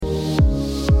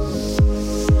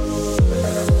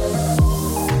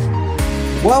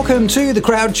Welcome to the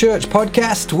Crowd Church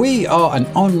podcast. We are an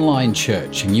online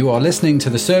church and you are listening to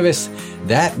the service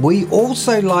that we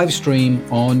also live stream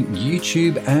on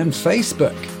YouTube and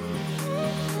Facebook.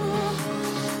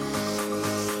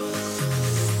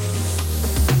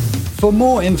 For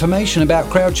more information about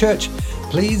Crowd Church,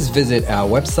 please visit our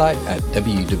website at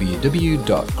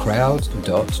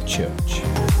www.crowd.church.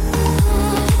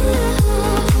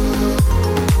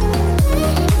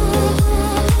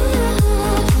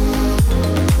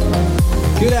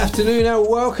 Good afternoon and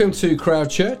welcome to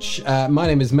Crowd Church. My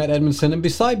name is Matt Edmondson and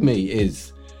beside me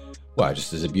is, well,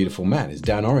 just as a beautiful man, is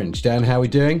Dan Orange. Dan, how are we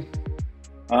doing?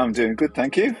 I'm doing good,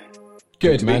 thank you.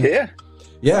 Good, man. Be here.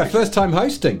 Yeah, first time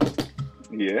hosting.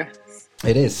 Yeah.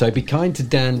 It is, so be kind to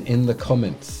Dan in the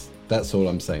comments. That's all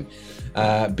I'm saying.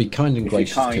 Be kind and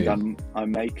gracious to him. I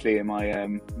may clear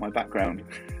my background.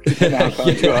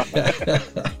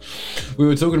 We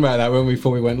were talking about that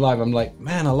before we went live. I'm like,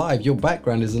 man alive, your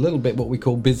background is a little bit what we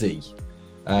call busy.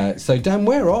 So Dan,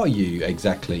 where are you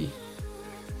exactly?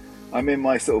 I'm in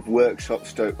my sort of workshop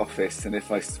stroke office, and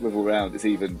if I swivel around it's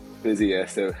even busier,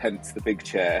 so hence the big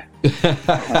chair.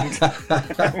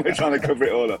 And we're trying to cover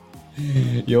it all up.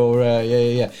 You're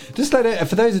yeah. Just for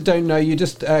those that don't know you,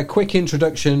 just a quick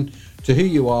introduction to who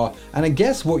you are and I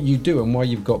guess what you do and why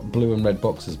you've got blue and red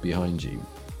boxes behind you.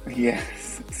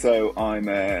 Yes, so I'm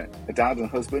a dad and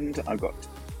husband. I've got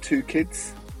 2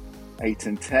 kids, 8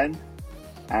 and 10,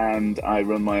 and I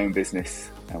run my own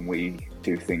business, and we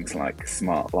do things like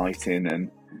smart lighting and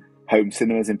home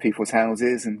cinemas in people's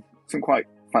houses and some quite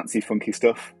fancy funky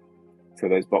stuff. So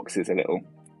those boxes are little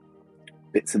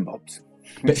bits and bobs.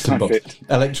 Bits and bobs,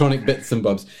 electronic bits and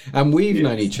bobs. And we've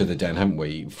known each other, Dan, haven't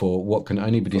we, for what can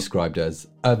only be described as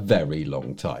a very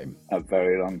long time. A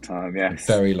very long time, yes.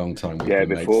 A very long time. Yeah,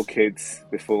 before kids,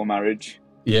 before marriage.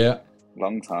 Yeah.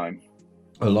 Long time.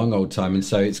 A long old time. And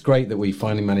so it's great that we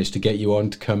finally managed to get you on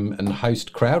to come and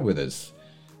host Crowd with us.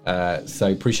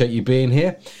 So appreciate you being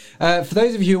here. For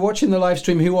those of you who are watching the live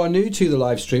stream who are new to the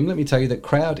live stream, let me tell you that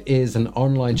Crowd is an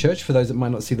online church. For those that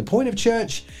might not see the point of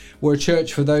church, we're a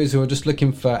church for those who are just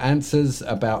looking for answers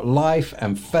about life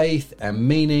and faith and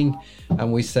meaning.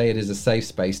 And we say it is a safe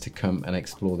space to come and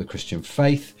explore the Christian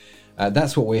faith.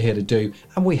 That's what we're here to do,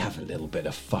 and we have a little bit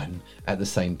of fun at the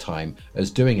same time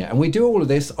as doing it. And we do all of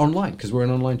this online because we're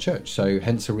an online church, so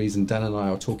hence the reason Dan and I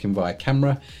are talking via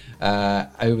camera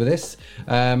over this.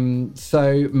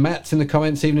 So Matt's in the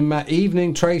comments. Evening, Matt.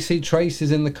 Evening, Tracy.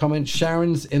 Tracy's in the comments.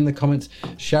 Sharon's in the comments.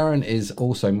 Sharon is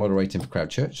also moderating for Crowd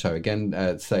Church, so again,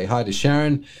 say hi to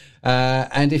Sharon.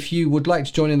 And if you would like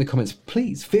to join in the comments,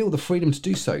 please feel the freedom to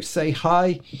do so. Say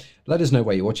hi. Let us know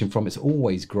where you're watching from. It's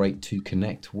always great to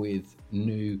connect with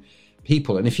new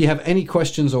people. And if you have any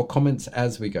questions or comments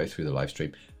as we go through the live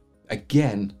stream,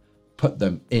 again, put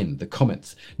them in the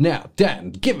comments. Now,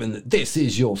 Dan, given that this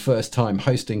is your first time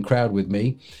hosting Crowd with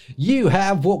me, you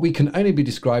have what we can only be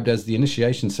described as the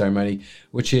initiation ceremony,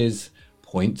 which is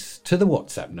points to the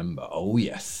WhatsApp number. Oh,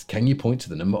 yes. Can you point to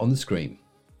the number on the screen?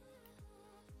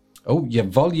 Oh, your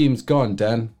volume's gone,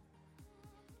 Dan.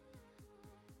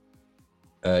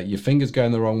 Your finger's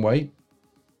going the wrong way.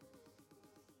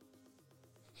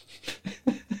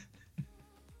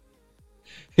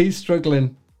 He's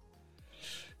struggling.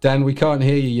 Dan, we can't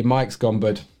hear you. Your mic's gone,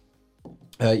 bud.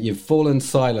 You've fallen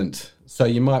silent, so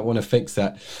you might want to fix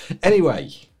that.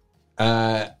 Anyway,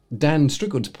 Dan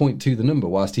struggled to point to the number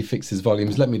whilst he fixes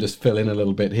volumes. Let me just fill in a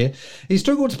little bit here. He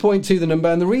struggled to point to the number,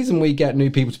 and the reason we get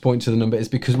new people to point to the number is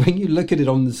because when you look at it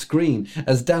on the screen,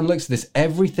 as Dan looks at this,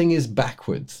 everything is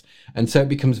backwards. And so it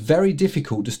becomes very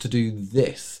difficult just to do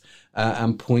this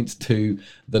and point to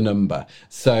the number.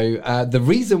 So the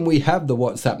reason we have the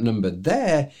WhatsApp number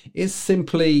there is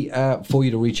simply for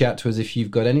you to reach out to us if you've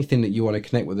got anything that you want to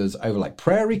connect with us over, like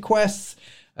prayer requests,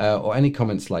 or any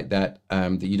comments like that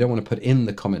that you don't want to put in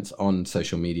the comments on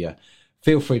social media.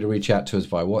 Feel free to reach out to us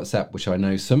via WhatsApp, which I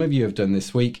know some of you have done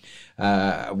this week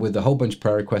with a whole bunch of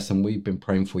prayer requests, and we've been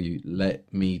praying for you,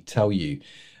 let me tell you.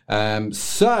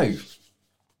 So,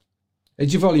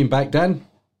 is your volume back, Dan?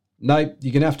 No,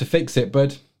 you're going to have to fix it,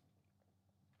 bud.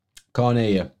 Can't hear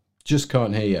you. Just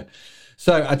can't hear you.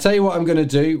 So, I tell you what I'm going to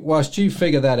do. Whilst you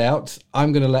figure that out,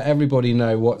 I'm going to let everybody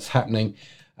know what's happening.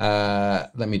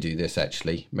 Let me do this,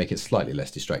 actually, make it slightly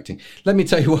less distracting. Let me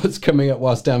tell you what's coming up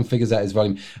whilst Dan figures out his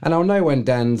volume. And I'll know when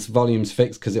Dan's volume's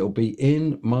fixed because it'll be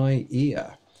in my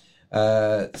ear.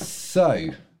 So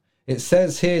it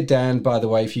says here, Dan, by the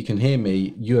way, if you can hear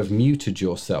me, you have muted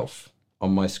yourself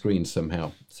on my screen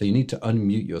somehow. So you need to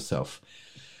unmute yourself.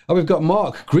 Oh, we've got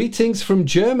Mark. Greetings from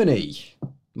Germany.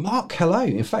 Mark, hello.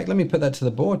 In fact, let me put that to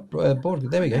the board.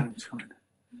 There we go.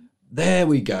 There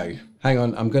we go. Hang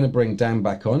on, I'm going to bring Dan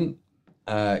back on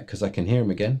because I can hear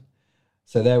him again.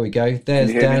 So there we go. There's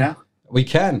Can you hear Dan. me now? We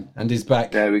can, and he's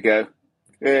back. There we go.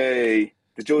 Hey,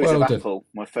 the joys Well of done. Apple.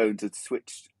 My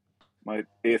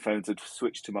earphones had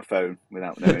switched to my phone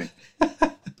without knowing.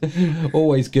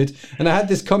 Always good. And I had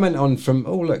this comment on from,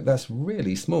 oh, look, that's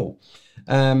really small.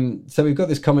 So we've got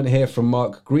this comment here from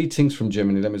Mark. Greetings from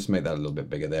Germany. Let me just make that a little bit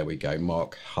bigger. There we go.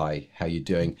 Mark, hi. How you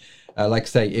doing? Like I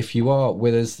say, if you are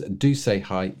with us, do say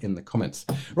hi in the comments.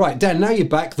 Right, Dan, now you're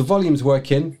back. The volume's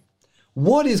working.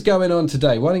 What is going on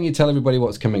today? Why don't you tell everybody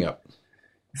what's coming up?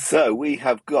 So we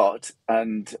have got,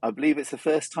 and I believe it's the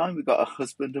first time we've got a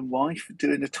husband and wife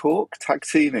doing a talk, tag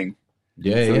teaming.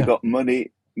 Yeah, So we've got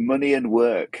money and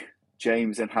work,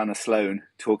 James and Hannah Sloan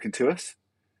talking to us.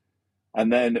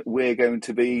 And then we're going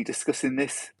to be discussing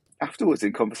this afterwards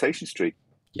in Conversation Street.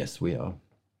 Yes, we are.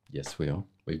 Yes, we are.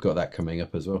 We've got that coming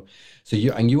up as well. So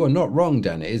you are not wrong,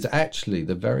 Dan. It is actually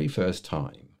the very first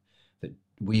time that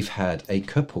we've had a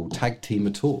couple tag team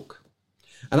a talk.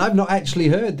 And I've not actually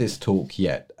heard this talk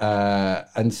yet.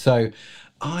 And so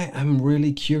I am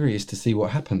really curious to see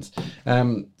what happens.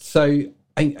 And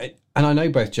I know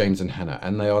both James and Hannah,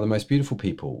 and they are the most beautiful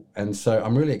people. And so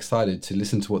I'm really excited to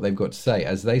listen to what they've got to say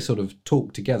as they sort of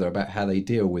talk together about how they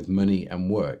deal with money and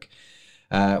work.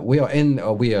 We've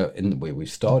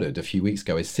started a few weeks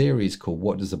ago a series called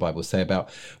What Does the Bible Say About,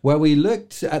 where we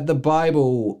looked at the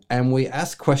Bible and we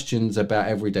asked questions about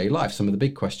everyday life, some of the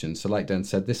big questions. So like Dan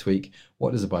said this week,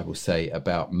 what does the Bible say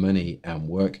about money and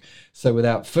work? So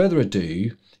without further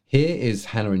ado, here is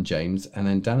Hannah and James, and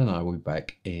then Dan and I will be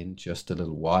back in just a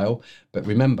little while. But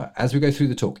remember, as we go through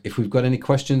the talk, if we've got any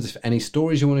questions, if any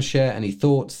stories you want to share, any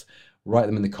thoughts, write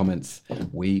them in the comments.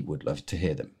 We would love to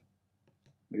hear them.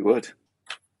 We would.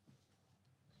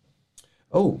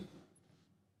 Oh,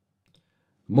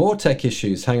 more tech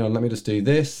issues. Hang on, let me just do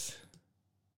this.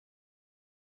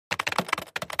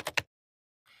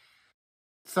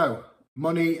 So,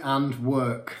 money and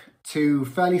work, two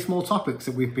fairly small topics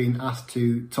that we've been asked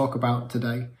to talk about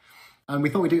today. And we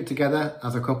thought we'd do it together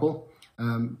as a couple,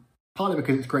 partly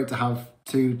because it's great to have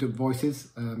two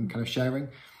voices kind of sharing,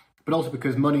 but also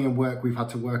because money and work we've had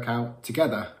to work out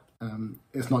together.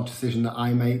 It's not a decision that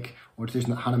I make or a decision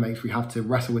that Hannah makes. We have to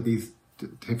wrestle with these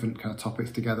different kind of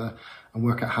topics together and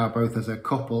work out how both as a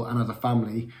couple and as a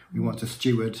family we want to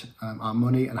steward our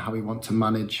money and how we want to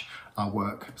manage our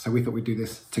work. So we thought we'd do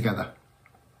this together.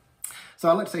 So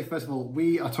I'd like to say, first of all,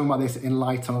 we are talking about this in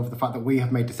light of the fact that we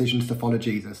have made decisions to follow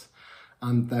Jesus,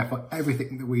 and therefore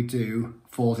everything that we do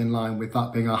falls in line with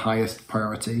that being our highest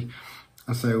priority.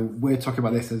 And so we're talking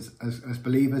about this as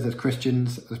believers, as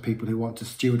Christians, as people who want to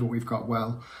steward what we've got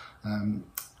well.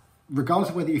 Regardless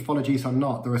of whether you follow Jesus or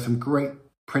not, there are some great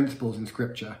principles in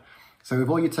Scripture. So if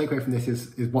all you take away from this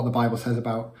is what the Bible says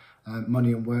about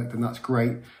money and work, then that's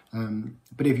great.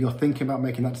 But if you're thinking about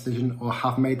making that decision or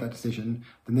have made that decision,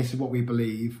 then this is what we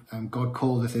believe God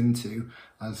calls us into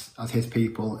as his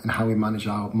people and how we manage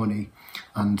our money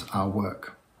and our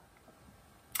work.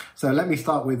 So let me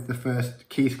start with the first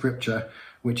key scripture,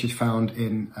 which is found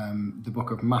in the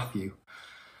book of Matthew.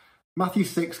 Matthew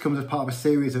 6 comes as part of a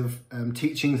series of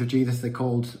teachings of Jesus. They're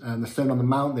called the Sermon on the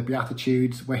Mount, the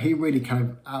Beatitudes, where he really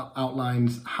kind of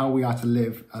outlines how we are to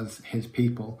live as his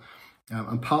people.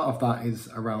 And part of that is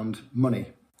around money.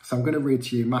 So I'm going to read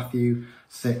to you Matthew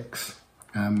 6,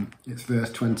 it's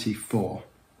verse 24.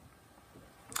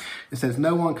 It says,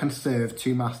 "No one can serve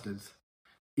two masters.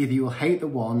 Either you will hate the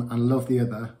one and love the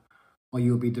other, or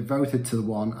you will be devoted to the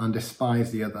one and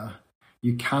despise the other.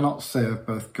 You cannot serve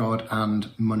both God and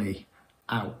money."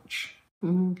 Ouch.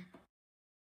 Mm.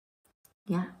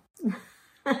 Yeah.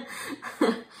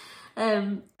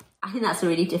 I think that's a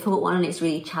really difficult one, and it's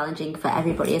really challenging for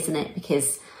everybody, isn't it?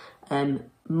 Because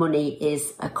money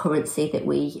is a currency that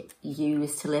we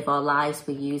use to live our lives.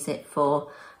 We use it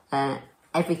for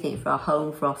everything, for our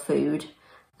home, for our food.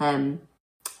 And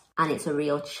it's a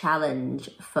real challenge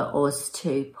for us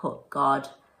to put God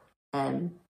at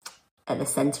the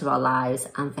centre of our lives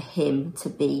and for him to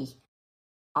be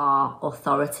our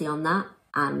authority on that,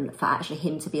 and for actually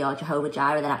him to be our Jehovah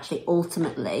Jireh, that actually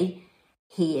ultimately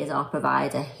he is our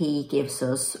provider. He gives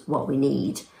us what we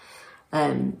need.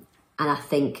 And I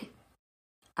think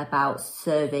about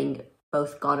serving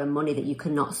both God and money, that you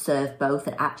cannot serve both,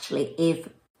 that actually if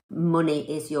money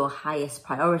is your highest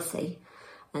priority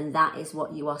and that is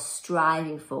what you are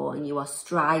striving for, and you are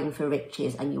striving for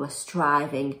riches and you are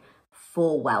striving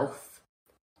for wealth,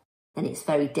 then it's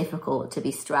very difficult to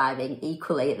be striving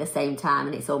equally at the same time,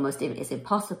 and it's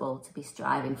impossible to be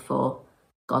striving for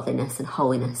godliness and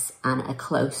holiness and a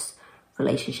close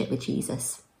relationship with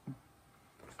Jesus.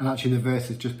 And actually, the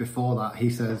verses just before that, he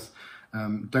says,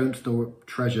 don't store up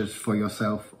treasures for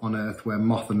yourself on earth where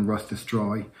moth and rust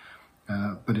destroy,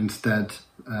 but instead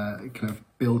kind of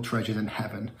build treasures in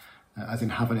heaven, as in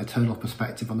have an eternal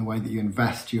perspective on the way that you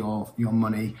invest your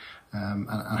money and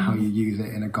how you use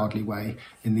it in a godly way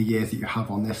in the years that you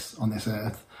have on this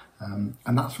earth. And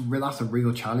that's a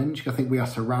real challenge. I think we are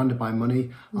surrounded by money.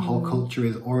 The whole culture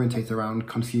is orientated around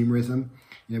consumerism.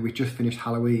 You know, we've just finished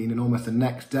Halloween, and almost the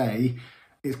next day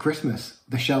it's Christmas.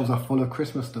 The shelves are full of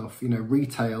Christmas stuff. You know,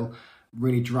 retail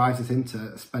really drives us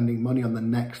into spending money on the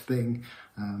next thing.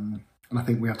 And I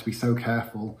think we have to be so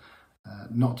careful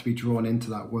not to be drawn into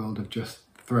that world of just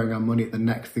throwing our money at the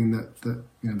next thing that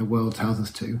you know the world tells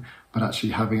us to, but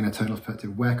actually having an eternal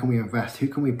perspective. Where can we invest? Who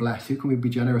can we bless? Who can we be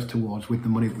generous towards with the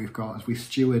money that we've got as we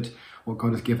steward what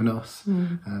God has given us?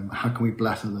 How can we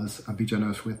bless others and be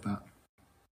generous with that?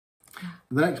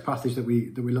 The next passage that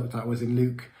we looked at was in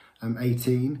Luke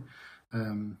 18.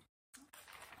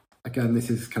 Again, this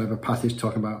is kind of a passage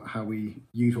talking about how we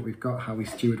use what we've got, how we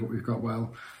steward what we've got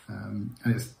well, and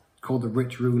it's called the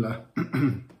rich ruler.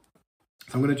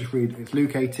 So I'm going to just read. It's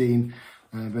Luke 18,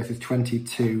 verses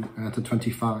 22 to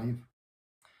 25.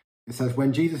 It says,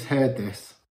 when Jesus heard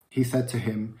this, he said to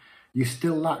him, you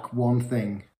still lack one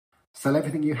thing. Sell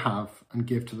everything you have and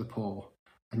give to the poor,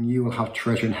 and you will have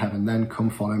treasure in heaven. Then come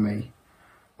follow me.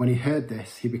 When he heard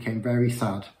this, he became very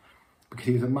sad, because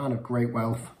he was a man of great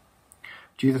wealth.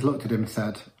 Jesus looked at him and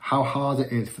said, how hard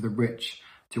it is for the rich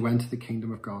to enter the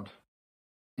kingdom of God.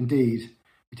 Indeed,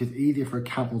 it is easier for a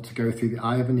camel to go through the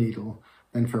eye of a needle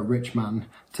than for a rich man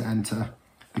to enter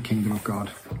the kingdom of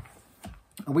God.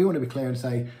 And we want to be clear and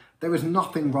say, there is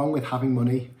nothing wrong with having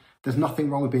money. There's nothing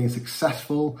wrong with being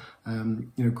successful,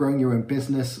 growing your own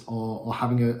business or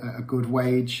having a good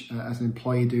wage as an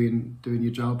employee doing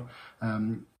your job.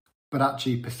 But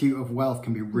actually, pursuit of wealth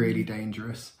can be really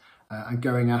dangerous, and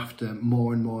going after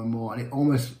more and more and more. And it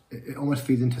almost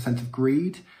feeds into a sense of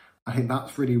greed. I think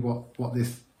that's really what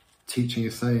this teaching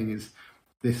is saying, is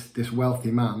this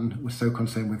wealthy man was so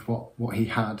concerned with what he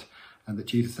had, and that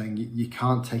Jesus is saying you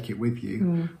can't take it with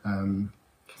you.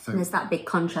 So there's that big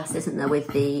contrast, isn't there, with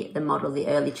the model of the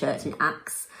early church in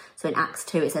Acts. So in Acts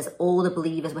 2 it says all the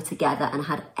believers were together and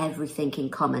had everything in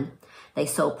common. They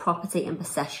sold property and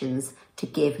possessions to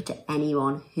give to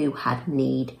anyone who had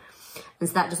need. And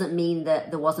so that doesn't mean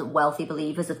that there wasn't wealthy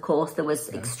believers. Of course there was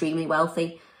extremely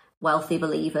wealthy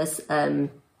believers,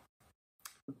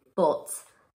 but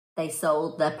they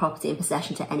sold their property and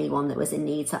possession to anyone that was in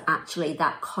need. So actually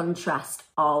that contrast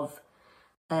of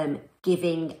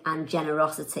giving and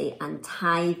generosity and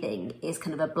tithing is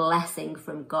kind of a blessing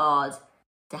from God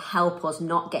to help us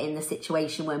not get in the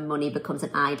situation where money becomes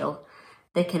an idol.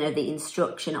 The kind of the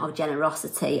instruction of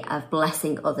generosity, of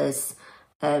blessing others,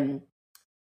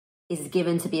 is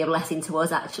given to be a blessing to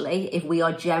us. Actually, if we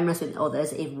are generous with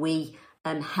others, if we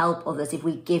help others, if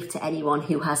we give to anyone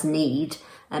who has need,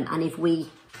 and if we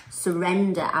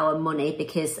surrender our money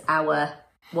because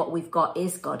what we've got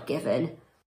is God-given,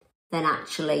 then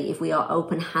actually if we are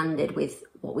open-handed with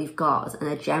what we've got and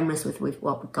are generous with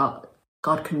what we've got,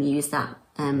 God can use that,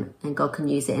 and God can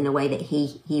use it in a way that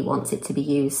he wants it to be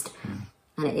used.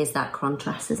 And it is that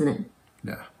contrast, isn't it?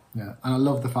 Yeah. And I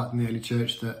love the fact in the early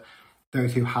church that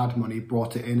those who had money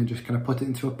brought it in and just kind of put it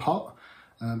into a pot.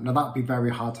 Now that'd be very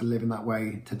hard to live in that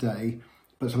way today,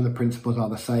 but some of the principles are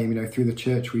the same. You know, through the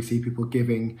church we see people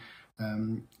giving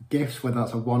gifts, whether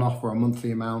that's a one-off or a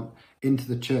monthly amount, into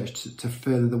the church to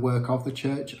further the work of the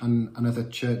church. And as a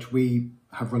church we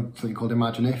have run something called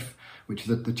Imagine If, which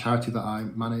is the charity that I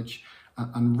manage.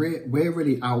 And we're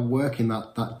really outworking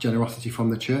that generosity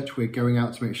from the church. We're going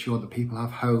out to make sure that people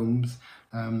have homes,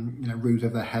 roofs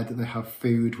over their head, that they have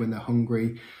food when they're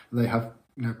hungry, they have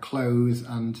clothes,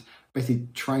 and basically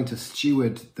trying to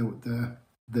steward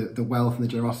the wealth and the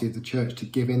generosity of the church to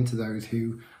give into those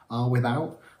who are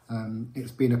without.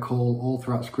 It's been a call all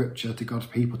throughout Scripture to God's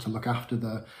people to look after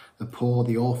the poor,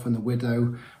 the orphan, the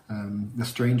widow, the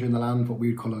stranger in the land, what we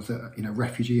would call as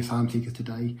refugee asylum seekers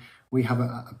today. We have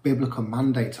a biblical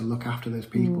mandate to look after those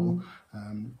people.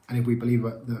 And if we believe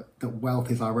that wealth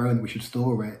is our own, that we should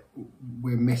store it,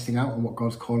 we're missing out on what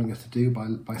God's calling us to do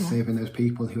by saving those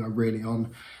people who are really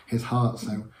on his heart.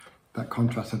 So that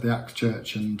contrast of the Acts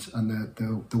church and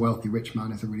the wealthy rich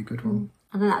man is a really good one.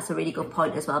 I think that's a really good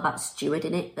point as well about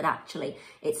stewarding it, that actually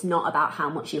it's not about how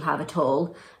much you have at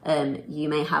all. You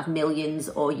may have millions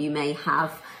or you may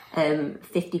have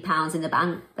 £50 in the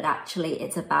bank, but actually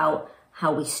it's about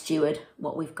how we steward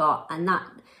what we've got. And that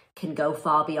can go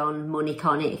far beyond money,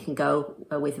 can't it? It can go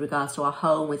with regards to our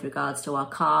home, with regards to our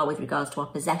car, with regards to our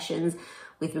possessions,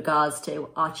 with regards to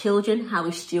our children, how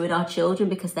we steward our children,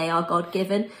 because they are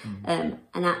God-given. And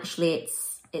actually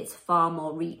it's far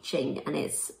more reaching and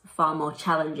it's far more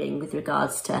challenging with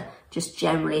regards to just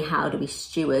generally how do we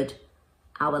steward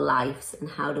our lives and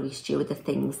how do we steward the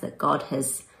things that God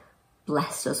has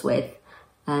blessed us with.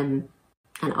 And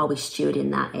are we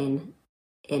stewarding that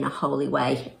in a holy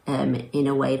way, in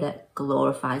a way that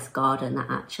glorifies God and that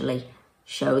actually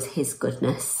shows his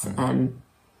goodness. And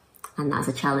that's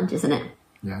a challenge, isn't it?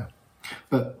 Yeah.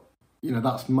 But,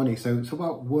 that's money. So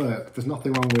about work, there's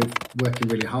nothing wrong with working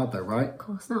really hard though, right? Of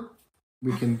course not.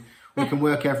 We can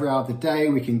work every hour of the day.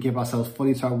 We can give ourselves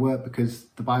fully to our work because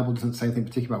the Bible doesn't say anything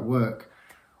particular about work.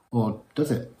 Or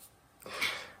does it?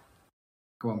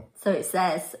 Go on. So it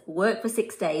says, work for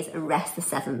 6 days and rest the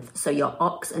seventh, so your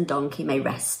ox and donkey may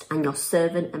rest, and your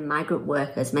servant and migrant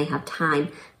workers may have time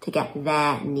to get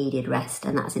their needed rest.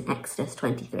 And that's in Exodus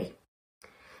 23.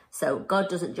 So God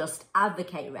doesn't just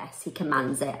advocate rest, he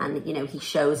commands it. And, he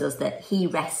shows us that he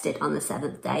rested on the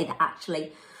seventh day, that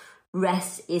actually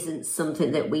rest isn't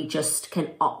something that we just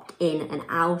can opt in and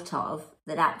out of,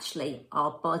 that actually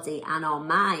our body and our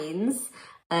minds,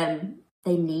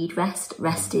 they need rest.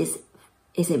 Rest is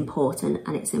important,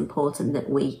 and it's important that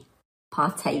we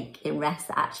partake in rest,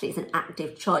 that actually it's an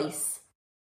active choice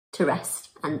to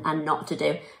rest and not to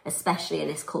do, especially in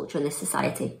this culture and this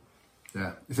society.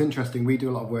 Yeah, it's interesting. We do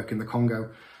a lot of work in the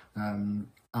Congo, and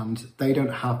they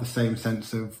don't have the same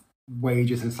sense of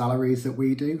wages and salaries that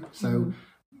we do. So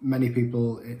many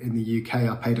people in the UK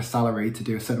are paid a salary to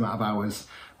do a certain amount of hours.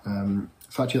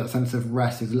 So actually that sense of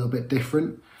rest is a little bit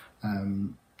different.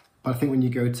 But I think when you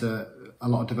go to a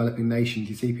lot of developing nations,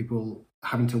 you see people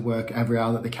having to work every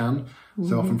hour that they can.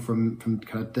 So often from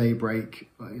kind of daybreak,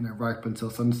 right up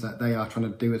until sunset, they are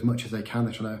trying to do as much as they can.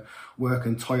 They're trying to work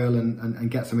and toil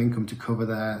and get some income to cover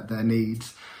their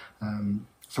needs.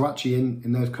 So actually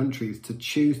in those countries, to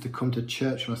choose to come to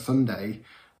church on a Sunday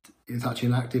is actually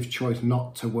an active choice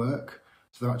not to work.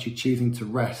 So they're actually choosing to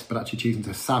rest, but actually choosing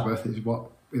to Sabbath is what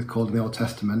is called in the Old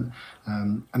Testament.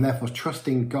 And therefore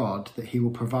trusting God that he will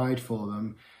provide for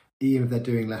them even if they're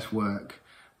doing less work,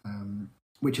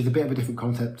 which is a bit of a different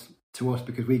concept to us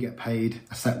because we get paid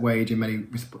a set wage in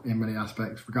many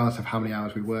aspects, regardless of how many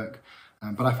hours we work.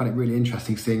 But I find it really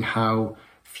interesting seeing how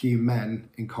few men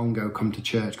in Congo come to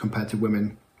church compared to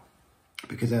women,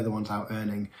 because they're the ones out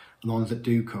earning. And the ones that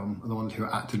do come are the ones who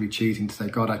are actively choosing to say,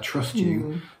 God, I trust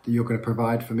you that you're going to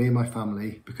provide for me and my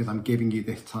family because I'm giving you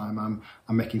this time.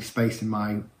 I'm making space in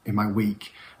my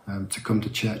week to come to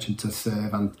church and to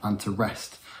serve and to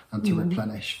rest and to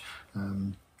replenish.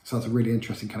 So that's a really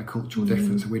interesting kind of cultural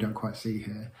difference that we don't quite see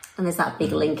here. And there's that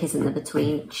big link, isn't there,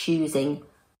 between choosing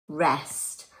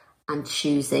rest and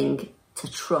choosing to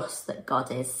trust that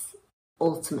God is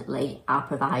ultimately our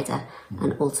provider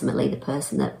and ultimately the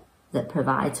person that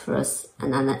provides for us.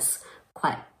 And then that's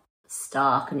quite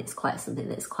stark, and it's quite something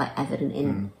that's quite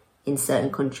evident in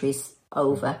certain countries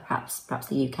over perhaps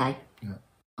the UK. Yeah.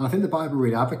 And I think the Bible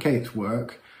really advocates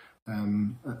work.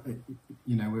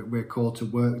 We're called to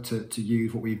work to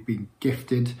use what we've been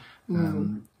gifted,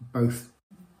 both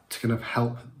to kind of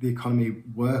help the economy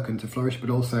work and to flourish, but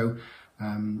also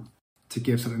to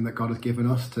give something that God has given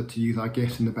us to use our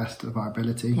gifts in the best of our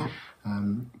ability. Yeah.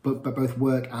 But both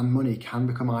work and money can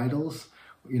become idols.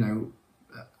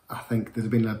 I think there's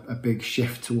been a big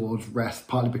shift towards rest,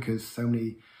 partly because so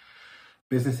many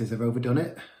businesses have overdone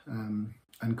it.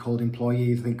 And called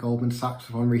employees, I think Goldman Sachs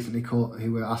was one recently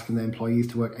who were asking their employees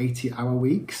to work 80-hour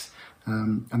weeks,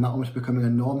 and that almost becoming a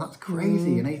norm. That's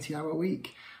crazy, an 80-hour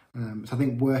week. So I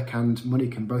think work and money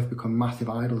can both become massive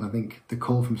idols. I think the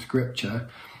call from Scripture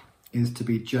is to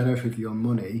be generous with your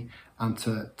money and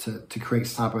to create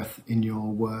Sabbath in your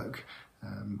work,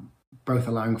 both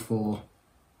allowing for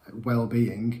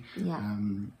well-being,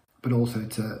 but also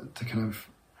to kind of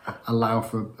allow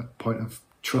for a point of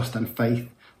trust and faith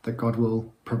that God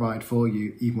will provide for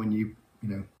you, even when you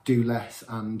do less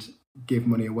and give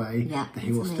money away. Yeah, that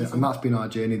He will still, and that's been our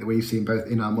journey that we've seen both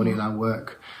in our money and our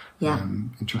work. In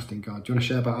trusting God. Do you want to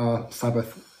share about our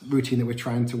Sabbath routine that we're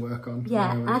trying to work on?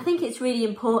 Yeah, and I think it's really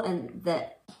important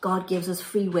that God gives us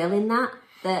free will in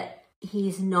that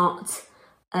He's not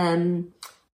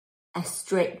a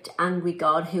strict, angry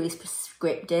God who is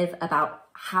prescriptive about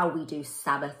how we do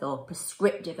Sabbath, or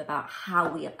prescriptive about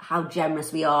how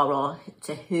generous we are, or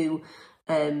to who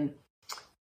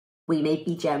we may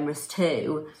be generous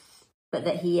to, but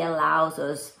that He allows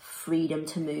us freedom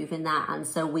to move in that. And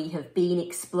so we have been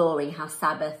exploring how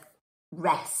Sabbath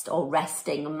rest or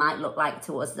resting might look like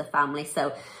to us as a family.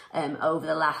 So over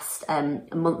the last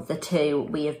month or two,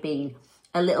 we have been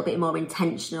a little bit more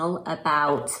intentional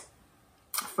about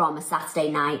from a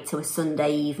Saturday night to a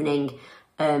Sunday evening,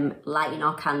 lighting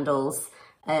our candles,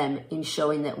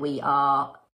 ensuring that we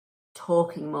are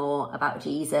talking more about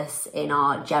Jesus in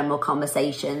our general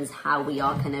conversations, how we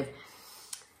are kind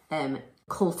of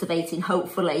cultivating,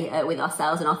 hopefully, with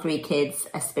ourselves and our 3 kids,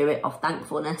 a spirit of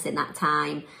thankfulness in that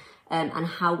time, and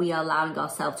how we are allowing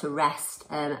ourselves to rest.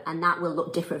 And that will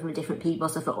look different from different people.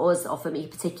 So for us, or for me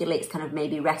particularly, it's kind of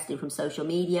maybe resting from social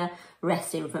media,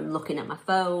 resting from looking at my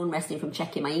phone, resting from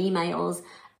checking my emails,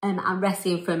 and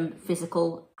resting from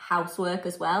physical housework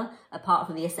as well, apart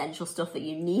from the essential stuff that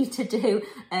you need to do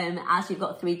as you've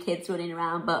got 3 kids running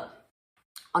around. But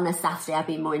on a Saturday, I've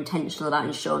been more intentional about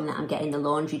ensuring that I'm getting the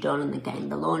laundry done and then getting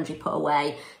the laundry put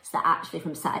away, so that actually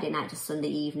from Saturday night to Sunday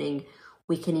evening,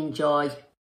 we can enjoy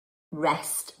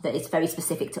rest that is very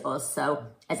specific to us. So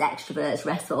as extroverts,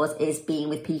 rest for us is being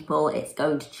with people, it's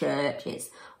going to church, it's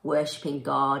worshipping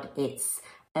God, it's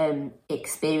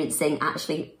experiencing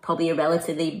actually probably a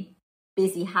relatively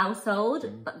busy household,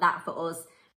 but that for us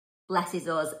blesses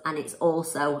us, and it's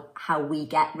also how we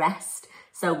get rest.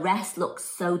 So rest looks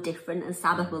so different, and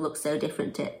Sabbath will look so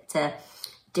different to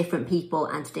different people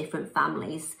and to different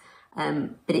families,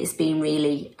 but it's been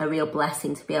really a real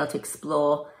blessing to be able to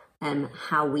explore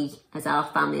how we, as our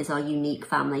family, as our unique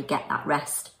family, get that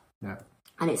rest. Yeah.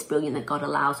 And it's brilliant that God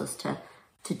allows us to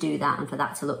do that, and for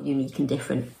that to look unique and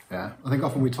different. Yeah, I think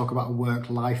often we talk about a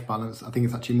work-life balance. I think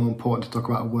it's actually more important to talk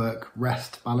about a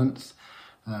work-rest balance.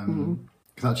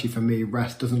 Because actually for me,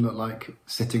 rest doesn't look like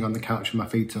sitting on the couch with my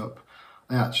feet up.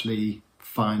 I actually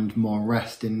find more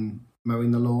rest in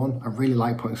mowing the lawn. I really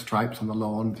like putting stripes on the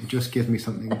lawn. It just gives me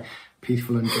something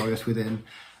peaceful and joyous within.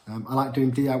 I like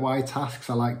doing DIY tasks.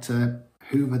 I like to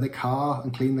hoover the car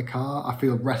and clean the car. I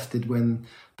feel rested when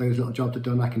those little jobs are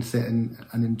done. I can sit and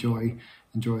enjoy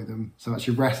them. So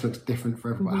actually rest looks different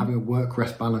for everybody. Having a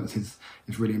work-rest balance is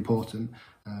really important.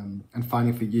 And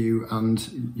finding for you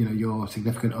and your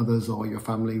significant others or your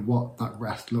family what that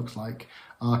rest looks like.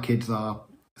 Our kids are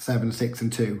 7, 6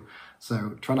 and 2.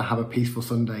 So trying to have a peaceful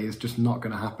Sunday is just not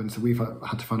going to happen. So we've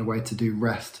had to find a way to do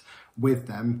rest with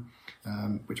them,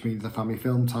 which means a family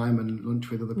film time and lunch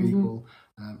with other people.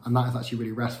 And that is actually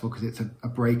really restful because it's a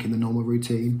break in the normal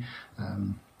routine.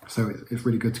 So it's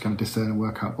really good to kind of discern and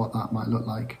work out what that might look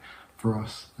like for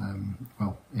us,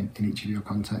 in each of your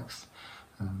contexts.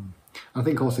 I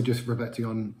think also just reflecting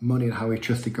on money and how we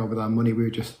trusted God with our money, we were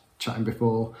just chatting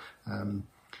before.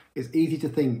 It's easy to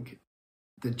think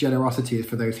that generosity is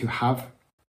for those who have.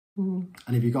 And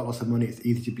if you've got lots of money, it's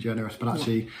easy to be generous. But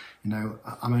actually,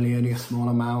 I'm only earning a small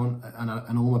amount and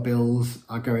all my bills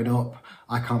are going up.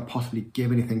 I can't possibly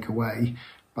give anything away.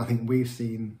 But I think we've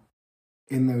seen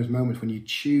in those moments when you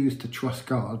choose to trust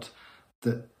God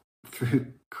that through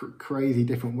crazy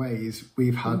different ways,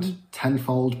 we've had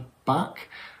tenfold back.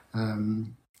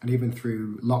 And even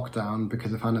through lockdown,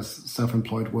 because of Hannah's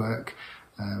self-employed work,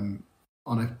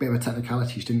 on a bit of a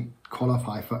technicality, she didn't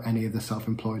qualify for any of the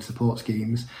self-employed support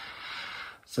schemes.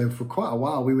 So for quite a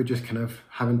while, we were just kind of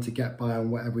having to get by on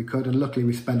whatever we could. And luckily,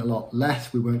 we spent a lot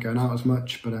less. We weren't going out as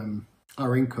much, but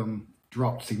our income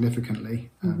dropped significantly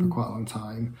for quite a long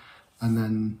time. And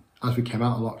then as we came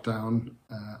out of lockdown,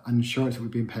 insurance that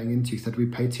we've been paying into said we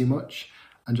paid too much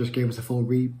and just gave us a full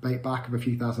rebate back of a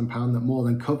few £1,000s that more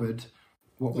than covered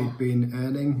what we'd been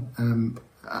earning.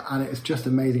 And it's just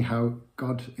amazing how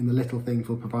God in the little things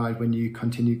will provide when you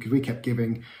continue, because we kept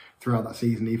giving throughout that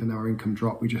season, even though our income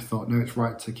dropped. We just thought, no, it's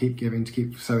right to keep giving, to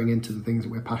keep sowing into the things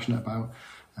that we're passionate about,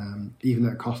 even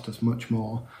though it cost us much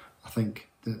more. I think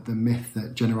the myth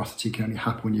that generosity can only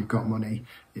happen when you've got money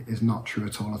is not true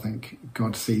at all. I think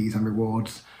God sees and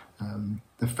rewards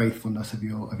the faithfulness of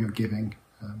your giving,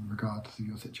 regardless of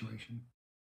your situation.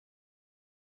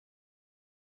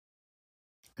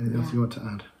 Anything else you want to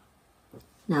add?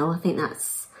 No, I think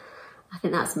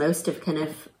that's most of kind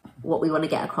of what we want to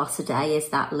get across today, is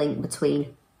that link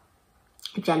between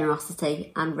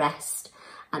generosity and rest,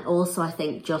 and also I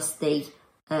think just the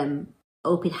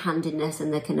open-handedness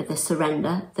and the kind of the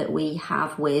surrender that we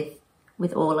have with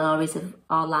all areas of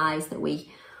our lives that we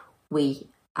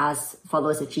as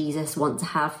followers of Jesus want to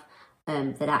have.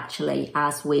 That actually,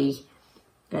 as we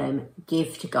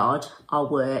give to God our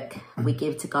work, we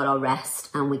give to God our rest,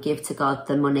 and we give to God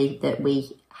the money that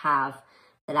we have,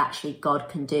 that actually God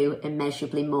can do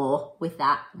immeasurably more with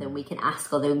that than we can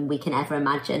ask or than we can ever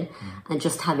imagine. And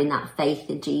just having that faith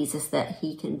in Jesus that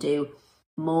he can do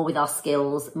more with our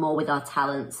skills, more with our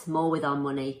talents, more with our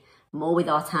money, more with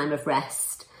our time of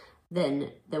rest than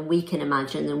we can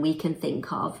imagine, than we can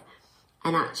think of.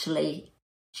 And actually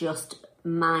just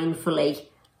mindfully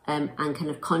and kind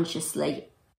of consciously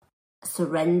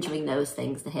surrendering those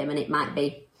things to him. And it might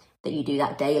be that you do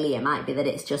that daily. It might be that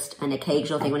it's just an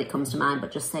occasional thing when it comes to mind,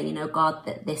 but just say, you know, God,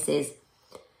 that this is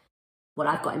what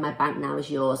I've got in my bank now is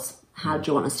yours. How do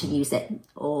you want us to use it?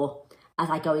 Or as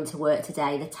I go into work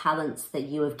today, the talents that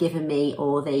you have given me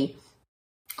or the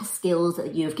skills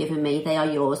that you have given me, they are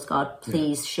yours, God.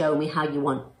 Please show me how you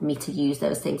want me to use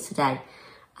those things today.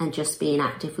 And just being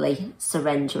actively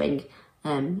surrendering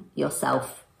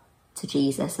yourself to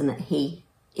Jesus, and that he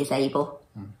is able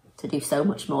to do so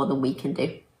much more than we can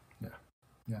do.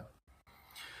 Yeah.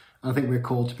 I think we're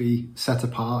called to be set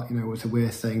apart, you know, so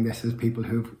we're saying this as people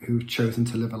who've chosen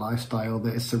to live a lifestyle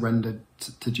that is surrendered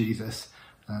to Jesus,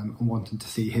 and wanting to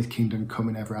see his kingdom come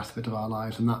in every aspect of our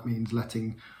lives. And that means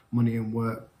letting money and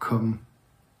work come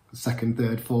second,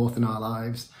 third, fourth in our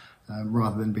lives,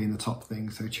 rather than being the top thing.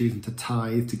 So choosing to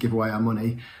tithe, to give away our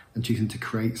money, and choosing to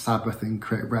create Sabbath and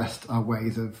create rest are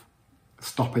ways of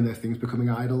stopping those things becoming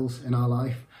idols in our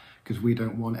life, because we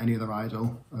don't want any other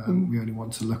idol. We only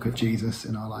want to look at Jesus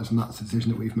in our lives, and that's the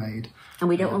decision that we've made. And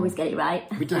we don't always get it right.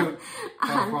 We don't.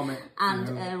 Far from it.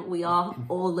 And we are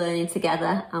all learning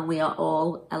together, and we are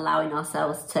all allowing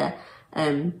ourselves to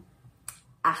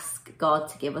ask God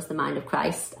to give us the mind of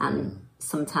Christ. And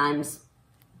sometimes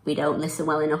we don't listen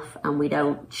well enough, and we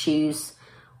don't choose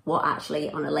what actually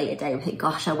on a later day we think,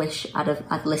 gosh, I wish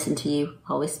I'd listened to you,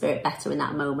 Holy Spirit, better in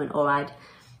that moment, or I'd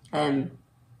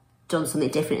done something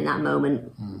different in that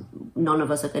moment. None of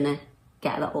us are going to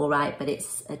get that all right, but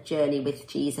it's a journey with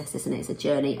Jesus, isn't it? It's a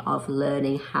journey of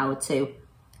learning how to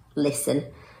listen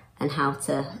and how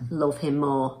to love him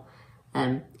more,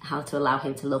 how to allow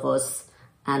him to love us,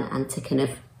 and to kind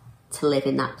of to live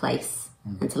in that place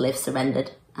and to live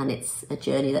surrendered. And it's a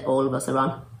journey that all of us are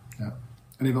on. Yeah.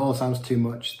 And if it all sounds too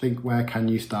much, think, where can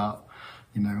you start?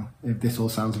 You know, if this all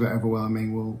sounds a bit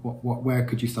overwhelming, well, where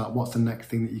could you start? What's the next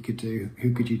thing that you could do?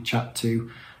 Who could you chat to?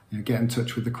 You know, get in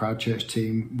touch with the Crowd Church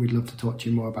team. We'd love to talk to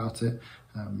you more about it.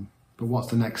 But what's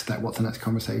the next step? What's the next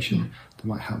conversation that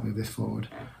might help move this forward?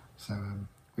 So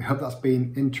we hope that's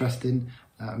been interesting,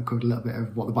 and covered a little bit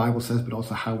of what the Bible says, but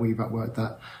also how we've worked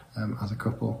that as a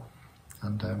couple.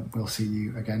 And we'll see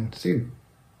you again soon.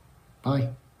 Bye.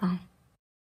 Bye.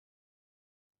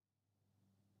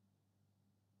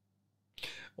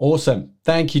 Awesome.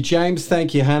 Thank you, James.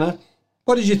 Thank you, Hannah.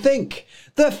 What did you think?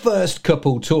 The first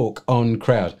couple talk on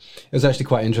Crowd. It was actually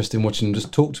quite interesting watching them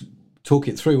just talk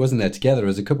it through, wasn't there, together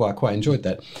as a couple. I quite enjoyed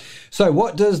that. So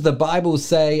what does the Bible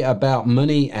say about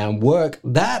money and work?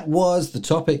 That was the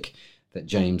topic that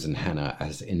James and Hannah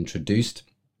has introduced.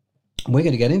 We're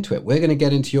going to get into it. We're going to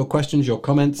get into your questions, your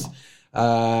comments.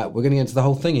 We're going to get into the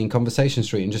whole thing in Conversation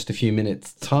Street in just a few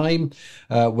minutes' time.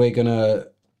 We're going to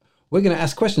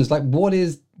ask questions like,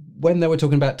 when they were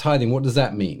talking about tithing, what does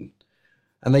that mean?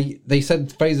 And they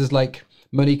said phrases like,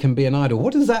 money can be an idol.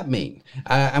 What does that mean?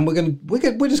 And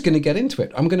we're just going to get into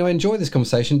it. I'm going to enjoy this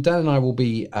conversation. Dan and I will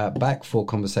be back for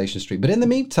Conversation Street. But in the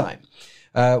meantime,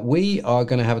 we are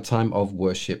going to have a time of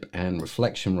worship and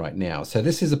reflection right now. So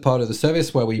this is a part of the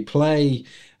service where we play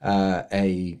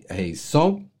a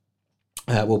song.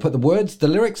 We'll put the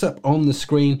lyrics up on the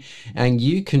screen, and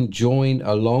you can join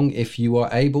along if you are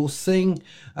able. Sing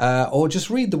or just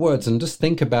read the words and just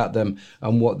think about them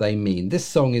and what they mean. This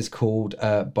song is called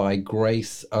By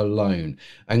Grace Alone.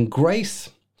 And grace,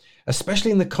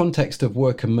 especially in the context of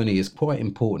work and money, is quite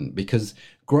important, because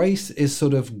grace is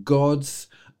sort of God's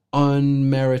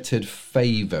unmerited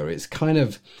favor. It's kind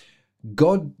of,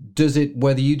 God does it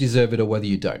whether you deserve it or whether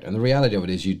you don't. And the reality of it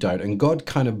is you don't. And God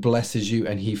kind of blesses you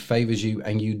and he favors you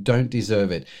and you don't deserve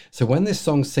it. So when this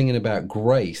song's singing about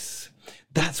grace,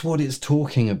 that's what it's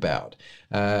talking about,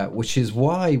 which is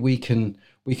why we can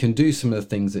do some of the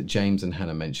things that James and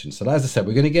Hannah mentioned. So as I said,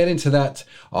 we're going to get into that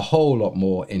a whole lot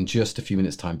more in just a few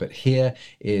minutes' time. But here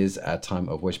is our time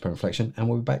of worship and reflection, and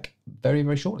we'll be back very,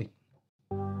 very shortly.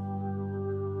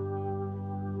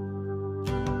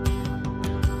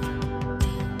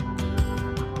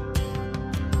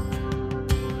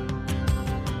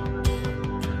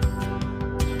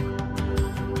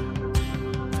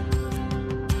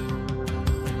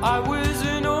 I was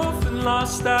an orphan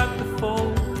lost at the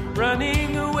fall,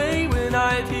 running away when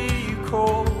I'd hear you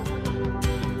call.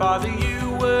 Father, you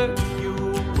work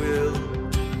your will.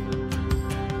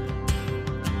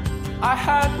 I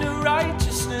had no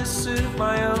righteousness of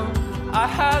my own, I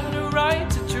had no right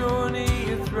to draw near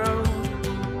your throne.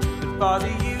 But Father,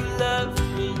 you loved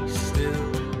me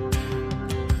still.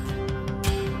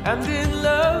 And in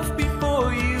love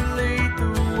before you laid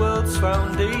the world's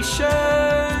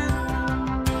foundation,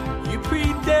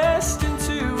 predestined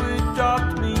to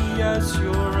adopt me as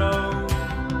your own.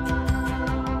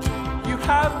 You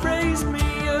have raised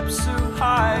me up so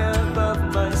high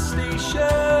above my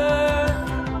station.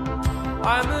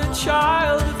 I'm a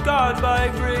child of God by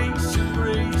grace and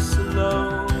grace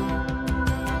alone.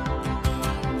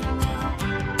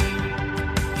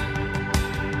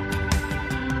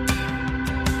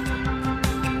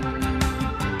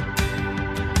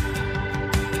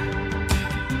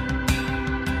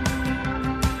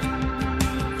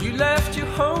 You left your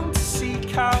home to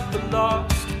seek out the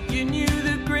lost. You knew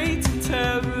the great and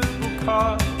terrible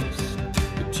cost.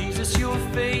 But Jesus, your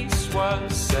face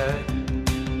was set.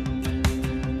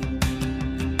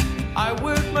 I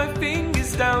worked my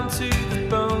fingers down to the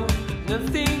bone.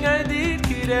 Nothing I did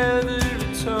could ever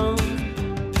atone.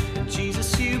 And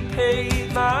Jesus, you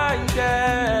paid my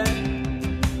debt.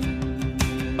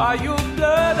 By your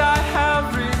blood I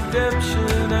have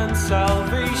redemption and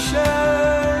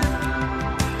salvation.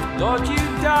 Lord, you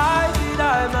died that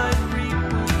I might reap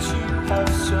what you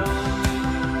have sown.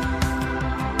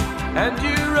 And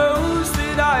you rose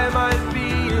that I might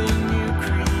be a new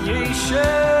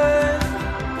creation.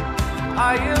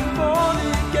 I am born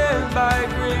again by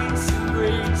grace and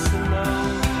grace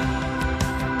alone.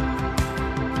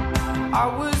 I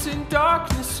was in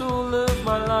darkness all of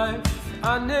my life.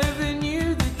 I never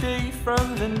knew the day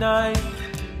from the night.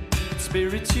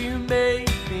 Spirit, you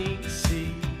made me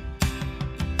see.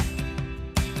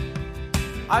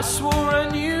 I swore I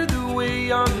knew the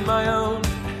way on my own.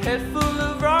 A head full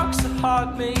of rocks, a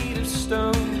heart made of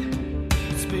stone.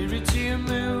 Spirit, you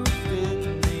moved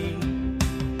in me.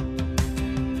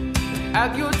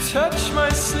 At your touch, my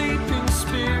sleeping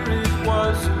spirit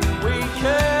was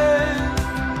awakened.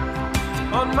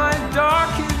 On my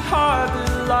darkened heart,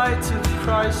 the light of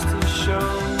Christ has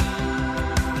shone.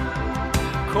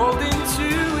 Called into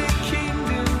a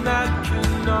kingdom that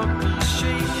cannot be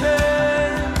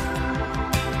shaken.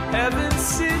 Heaven's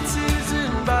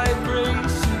citizen by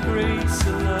grace and grace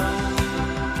alone.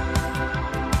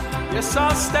 Yes,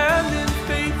 I'll stand in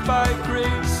faith by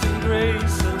grace and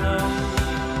grace alone.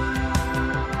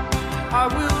 I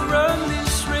will run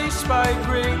this race by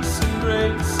grace and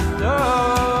grace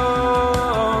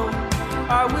alone.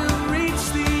 I will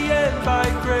reach the end by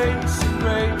grace and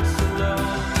grace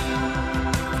alone.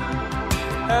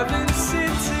 Heaven's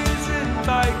citizen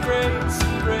by grace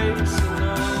and grace alone.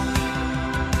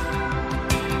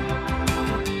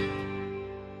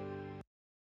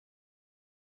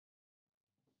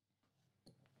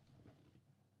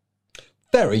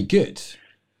 Very good.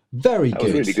 Very That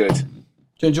good. was really good. Did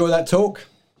you enjoy that talk?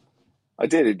 I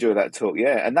did enjoy that talk,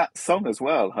 yeah. And that song as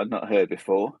well, I'd not heard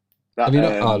before. That, Have you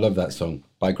not? I love that song,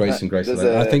 By Grace and Grace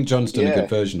Alone. I think John's done a good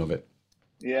version of it.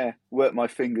 Yeah, worked my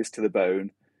fingers to the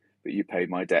bone, but you paid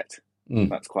my debt.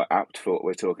 That's quite apt for what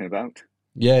we're talking about.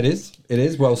 Yeah, it is. It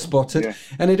is well spotted. Yeah.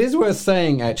 And it is worth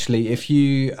saying, actually, if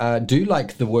you do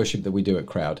like the worship that we do at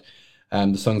Crowd,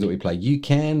 the songs that we play, you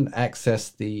can access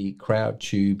the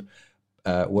CrowdTube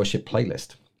worship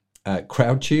playlist.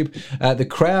 CrowdTube, the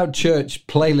Crowd Church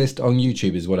playlist on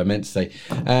YouTube is what I meant to say.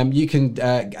 You can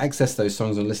access those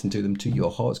songs and listen to them to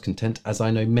your heart's content, as I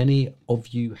know many of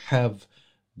you have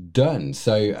done.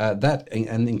 So that,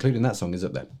 and including that song, is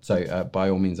up there. So by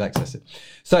all means, access it.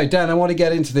 So Dan, I want to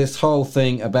get into this whole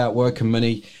thing about work and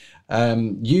money.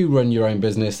 You run your own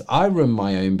business. I run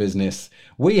my own business.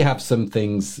 We have some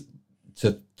things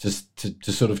to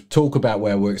sort of talk about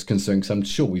where work's concerned, because I'm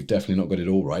sure we've definitely not got it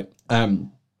all right.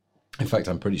 In fact,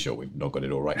 I'm pretty sure we've not got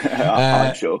it all right.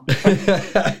 I'm sure.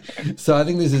 So I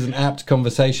think this is an apt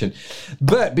conversation.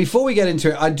 But before we get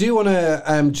into it, I do want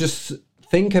to just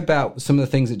think about some of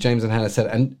the things that James and Hannah said.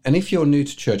 And if you're new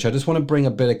to church, I just want to bring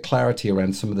a bit of clarity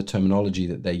around some of the terminology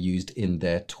that they used in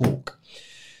their talk.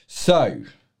 So,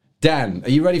 Dan, are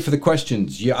you ready for the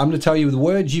questions? I'm going to tell you the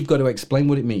words. You've got to explain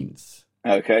what it means.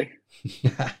 Okay.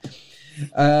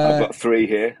 I've got 3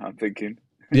 here, I'm thinking.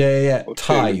 Yeah. Or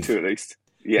Tithe. 2 at least.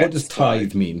 Yes, what does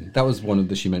tithe mean? That was one of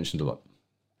the she mentioned a lot.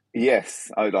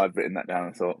 Yes, I've written that down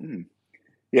and thought,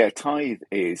 Yeah, tithe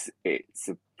it's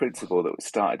a principle that was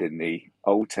started in the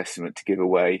Old Testament to give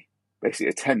away basically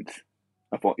a tenth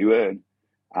of what you earn.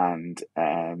 And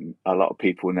a lot of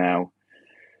people now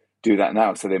do that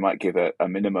now. So they might give a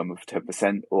minimum of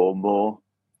 10% or more,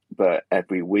 but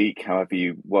every week, however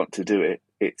you want to do it,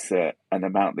 it's an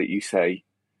amount that you say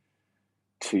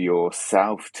to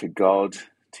yourself, to God,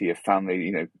 to your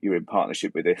family, you're in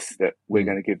partnership with this, that we're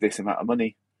going to give this amount of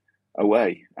money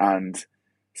away. And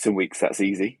some weeks that's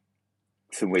easy.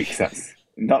 Some weeks that's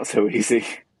not so easy.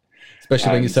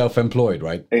 Especially when you're self-employed,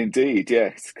 right? Indeed,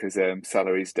 yes, because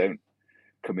salaries don't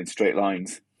come in straight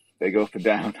lines. They go up and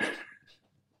down.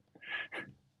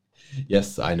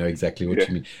 Yes, I know exactly what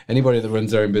you mean. Anybody that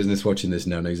runs their own business watching this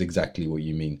now knows exactly what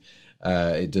you mean.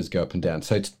 It does go up and down.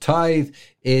 So tithe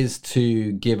is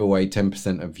to give away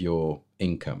 10% of your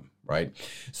income, right?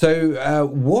 So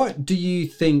what do you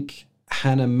think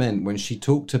Hannah meant when she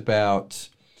talked about,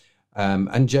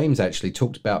 and James actually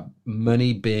talked about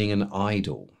money being an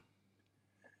idol?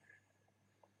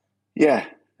 Yeah.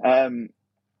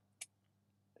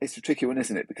 It's a tricky one,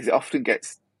 isn't it? Because it often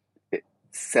gets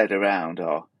said around,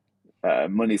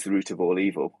 money's the root of all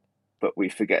evil, but we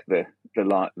forget the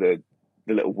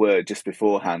little word just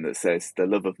beforehand that says the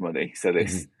love of money. So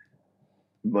this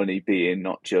money being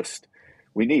not just,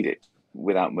 we need it.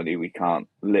 Without money, we can't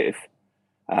live.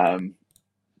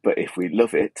 But if we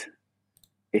love it,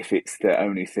 if it's the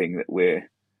only thing that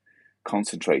we're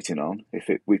concentrating on,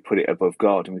 we put it above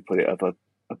God and we put it above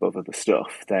other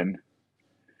stuff, then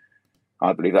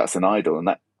I believe that's an idol, and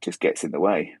that just gets in the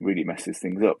way, really messes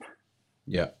things up.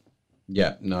 Yeah,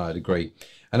 no, I'd agree.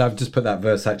 And I've just put that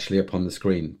verse actually up on the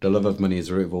screen. The love of money is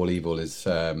the root of all evil is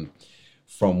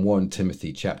from 1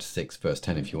 Timothy chapter 6, verse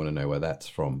 10, if you want to know where that's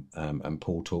from. And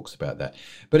Paul talks about that.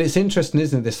 But it's interesting,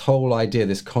 isn't it, this whole idea,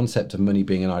 this concept of money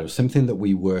being an idol, something that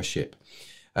we worship.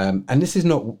 And this is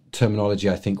not terminology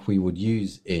I think we would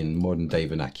use in modern day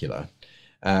vernacular.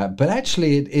 But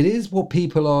actually, it is what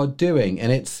people are doing.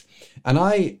 And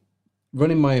I,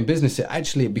 running my own business,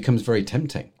 it becomes very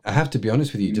tempting. I have to be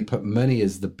honest with you, to put money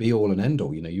as the be all and end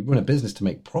all. You know, you run a business to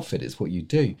make profit. It's what you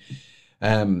do.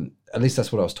 At least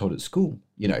that's what I was told at school,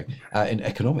 in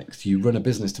economics. You run a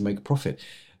business to make a profit.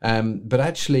 But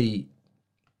actually,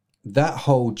 that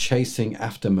whole chasing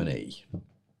after money,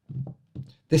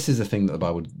 this is a thing that the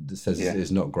Bible says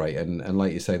is not great. And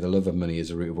like you say, the love of money is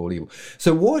the root of all evil.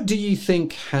 So what do you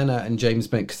think Hannah and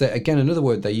James meant? Because again, another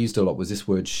word they used a lot was this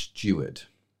word steward,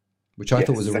 which I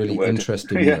thought was a really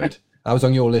interesting word. That was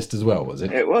on your list as well, was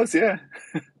it? It was, yeah.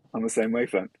 I'm the same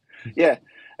wavelength. Yeah.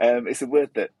 It's a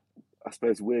word that I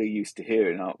suppose we're used to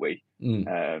hearing, aren't we?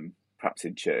 Perhaps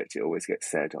in church, it always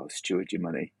gets said, steward your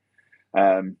money.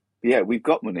 Yeah, we've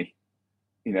got money.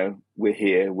 We're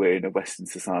here, we're in a Western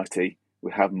society.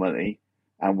 We have money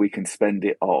and we can spend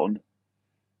it on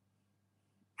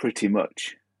pretty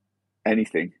much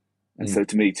anything. And so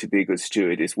to me, to be a good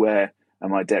steward is, where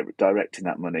am I directing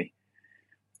that money?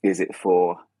 Is it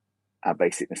for our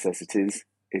basic necessities?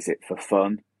 Is it for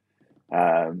fun?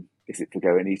 Is it for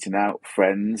going eating out,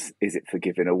 friends? Is it for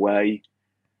giving away?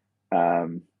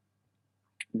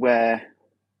 Where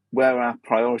are our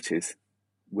priorities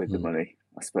with the money?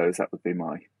 I suppose that would be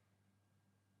my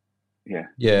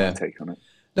take on it.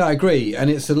 No, I agree. And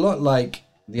it's a lot like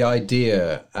the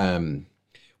idea,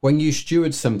 when you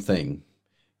steward something,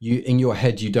 in your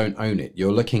head, you don't own it.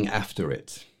 You're looking after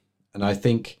it. And I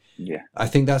think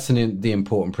that's the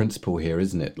important principle here,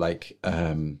 isn't it? Like,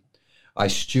 I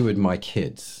steward my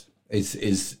kids.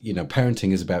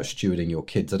 Parenting is about stewarding your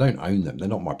kids. I don't own them. They're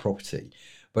not my property.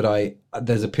 But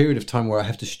there's a period of time where I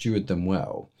have to steward them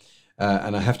well.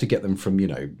 And I have to get them from,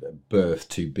 birth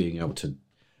to being able to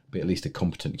be at least a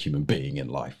competent human being in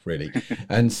life, really.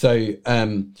 And so,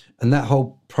 and that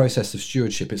whole process of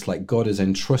stewardship, it's like God has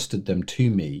entrusted them to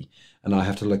me and I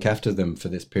have to look after them for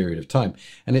this period of time.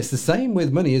 And it's the same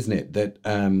with money, isn't it?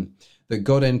 That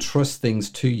God entrusts things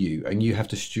to you and you have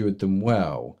to steward them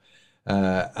well.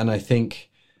 And I think,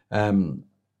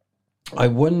 I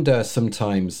wonder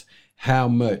sometimes how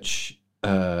much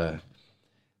God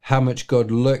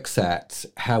looks at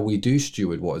how we do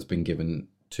steward what has been given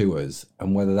to us,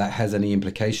 and whether that has any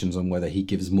implications on whether he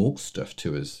gives more stuff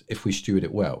to us if we steward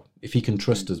it well, if he can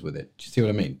trust us with it. Do you see what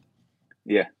I mean?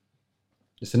 Yeah.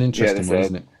 It's an interesting one,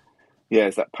 isn't it? Yeah,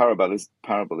 it's that parable,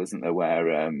 isn't there,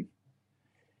 where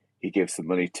he gives some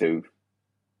money to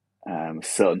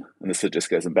son, and the son just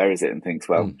goes and buries it and thinks,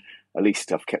 well, at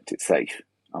least I've kept it safe.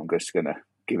 I'm just going to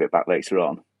give it back later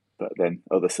on. But then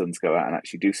other sons go out and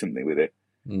actually do something with it,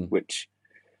 which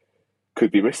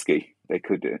could be risky. They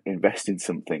could invest in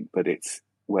something, but it's,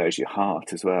 where's your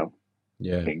heart as well?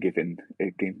 Yeah, in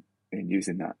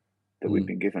using that we've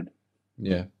been given.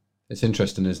 Yeah, it's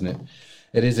interesting, isn't it?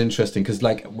 It is interesting because,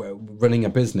 like, running a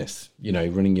business,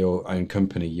 running your own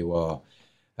company, you are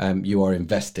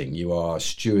investing, you are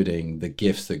stewarding the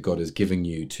gifts that God has given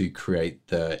you to create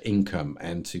the income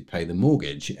and to pay the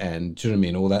mortgage, and do you know what I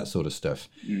mean, all that sort of stuff.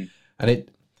 And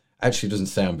it actually doesn't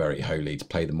sound very holy to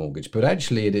pay the mortgage, but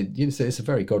actually it's a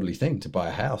very godly thing to buy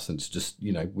a house, and it's just,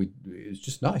 it's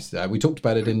just nice. We talked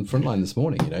about it in Frontline this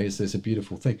morning. It's a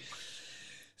beautiful thing.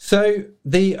 So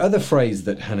the other phrase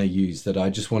that Hannah used that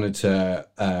I just wanted to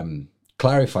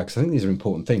clarify, because I think these are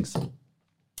important things.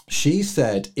 She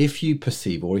said, if you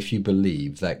perceive or if you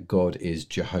believe that God is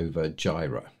Jehovah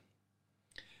Jireh.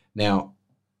 Now,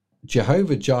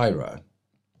 Jehovah Jireh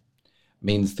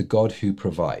means the God who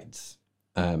provides.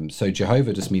 So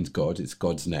Jehovah just means God. It's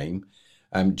God's name.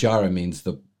 Jireh means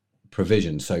the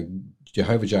provision. So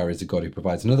Jehovah Jireh is the God who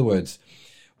provides. In other words,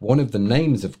 one of the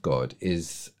names of God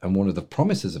is, and one of the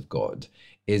promises of God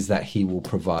is that he will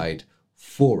provide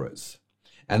for us.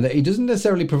 And that he doesn't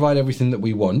necessarily provide everything that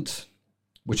we want,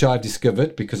 which I've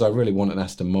discovered because I really want an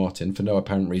Aston Martin for no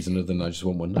apparent reason other than I just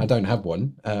want one. I don't have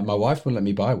one. My wife wouldn't let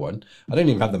me buy one. I don't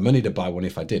even have the money to buy one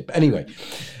if I did. But anyway,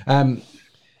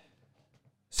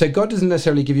 so God doesn't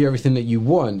necessarily give you everything that you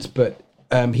want, but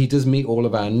he does meet all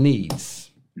of our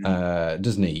needs,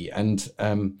 doesn't he? And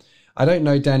I don't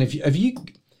know, Dan, have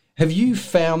you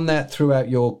found that throughout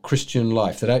your Christian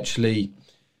life that actually,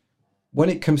 when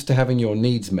it comes to having your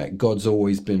needs met, God's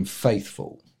always been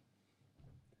faithful?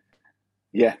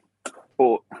 Yeah,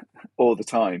 all the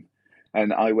time.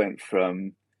 And I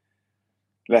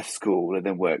left school and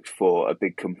then worked for a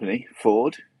big company,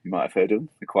 Ford. You might have heard of them.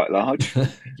 They're quite large. Yeah,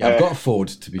 I've got a Ford,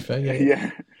 to be fair.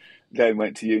 Yeah. Then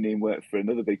went to uni and worked for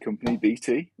another big company,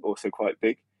 BT, also quite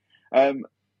big. And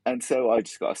so I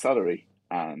just got a salary.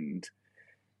 And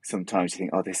sometimes you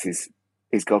think, oh, this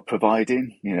is God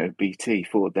providing? You know, BT,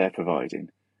 Ford, they're providing.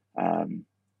 And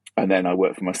then I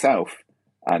worked for myself.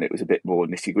 And it was a bit more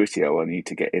nitty gritty. I need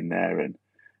to get in there, and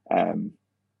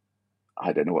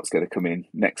I don't know what's going to come in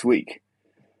next week.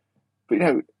 But you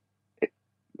know,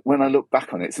 when I look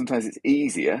back on it, sometimes it's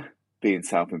easier being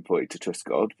self-employed to trust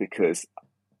God because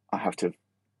I've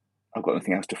got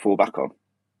nothing else to fall back on.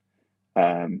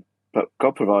 But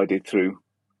God provided through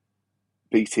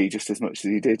BT just as much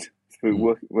as He did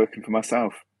through working for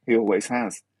myself. He always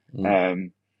has,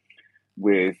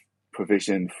 with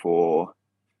provision for.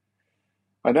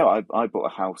 I know I bought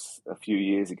a house a few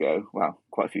years ago, well,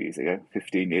 quite a few years ago,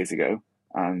 15 years ago,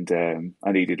 and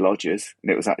I needed lodgers,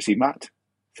 and it was actually Matt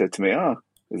said to me,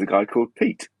 there's a guy called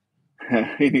Pete.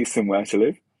 He needs somewhere to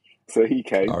live. So he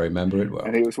came. I remember it well.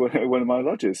 And he was one of my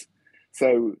lodgers.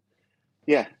 So,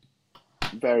 yeah,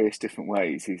 various different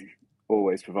ways he's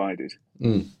always provided.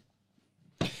 And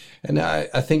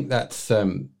I think that's,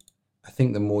 I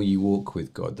think the more you walk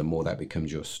with God, the more that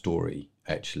becomes your story.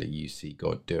 Actually, you see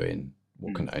God doing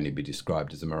what can only be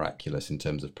described as a miraculous in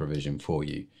terms of provision for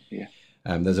you. Yeah.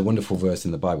 There's a wonderful verse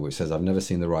in the Bible which says, I've never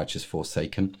seen the righteous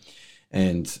forsaken.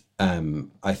 And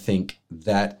I think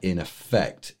that in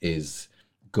effect is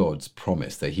God's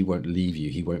promise that he won't leave you,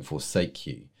 he won't forsake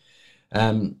you.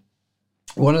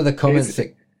 One of the comments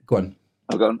go on.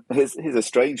 I've gone, here's a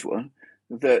strange one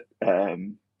that,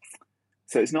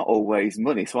 so it's not always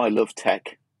money. So I love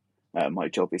tech. My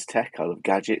job is tech. I love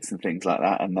gadgets and things like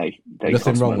that, and they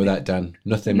nothing wrong money. with that, Dan.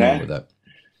 Nothing wrong with that.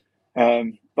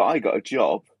 But I got a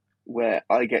job where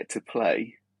I get to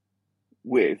play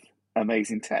with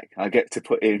amazing tech. I get to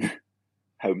put in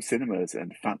home cinemas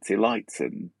and fancy lights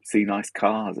and see nice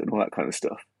cars and all that kind of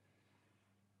stuff.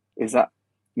 Is that,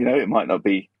 it might not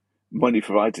be money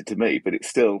provided to me, but it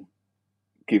still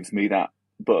gives me that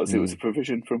buzz. It was a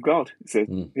provision from God. So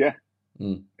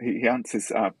He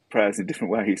answers our prayers in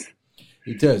different ways.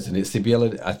 He does, and it's the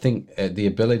ability. I think the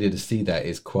ability to see that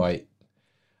is quite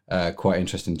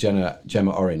interesting.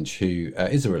 Gemma Orange, who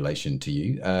is a relation to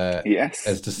you, yes,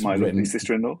 has just my lovely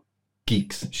sister-in-law.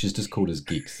 Geeks. She's just called us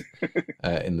geeks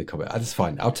in the comment. That's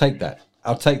fine. I'll take that,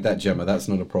 Gemma. That's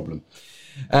not a problem.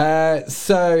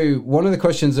 So one of the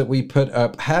questions that we put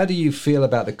up: how do you feel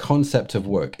about the concept of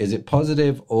work? Is it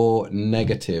positive or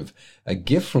negative? A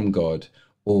gift from God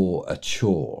or a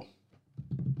chore?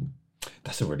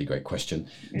 That's a really great question.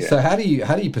 Yeah. So how do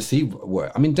you perceive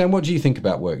work? I mean, Dan, what do you think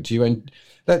about work?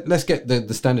 Let's get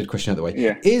the standard question out of the way.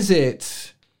 Yeah. Is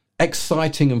it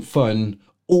exciting and fun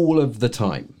all of the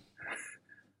time?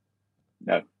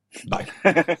 No. No.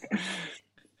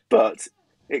 But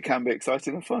it can be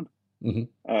exciting and fun.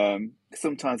 Mm-hmm.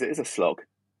 Sometimes it is a slog.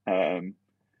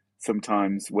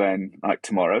 Sometimes when, like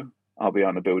tomorrow, I'll be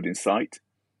on a building site.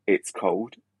 It's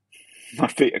cold. My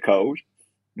feet are cold.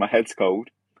 My head's cold.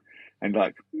 And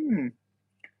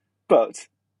but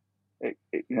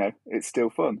it's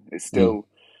still fun. It's still,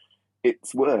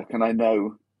 it's work. And I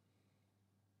know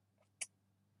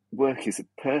work is a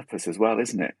purpose as well,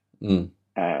 isn't it?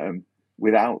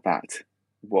 Without that,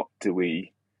 what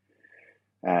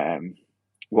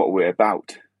we're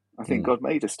about. I think God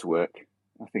made us to work.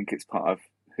 I think it's part of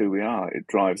who we are. It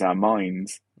drives our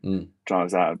minds,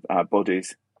 drives our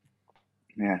bodies.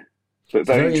 Yeah. But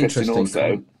very interesting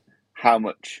also how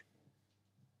much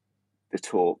the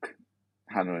talk,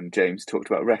 Hannah and James talked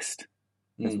about rest,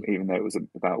 even though it was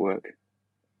about work.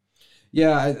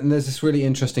 Yeah, and there's this really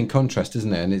interesting contrast, isn't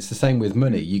there? And it's the same with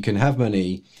money. You can have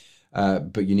money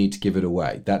but you need to give it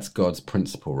away. That's God's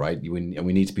principle, right? And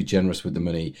we need to be generous with the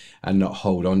money and not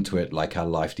hold on to it like our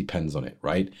life depends on it,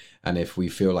 right? And if we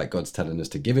feel like God's telling us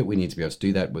to give it, we need to be able to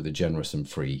do that with a generous and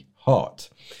free heart.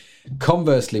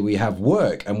 Conversely, we have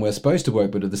work, and we're supposed to work,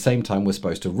 but at the same time, we're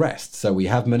supposed to rest. So we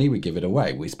have money, we give it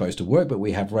away. We're supposed to work, but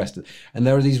we have rest. And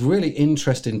there are these really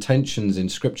interesting tensions in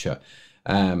Scripture,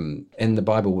 in the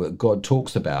Bible, that God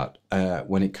talks about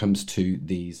when it comes to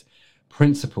these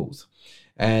principles.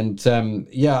 And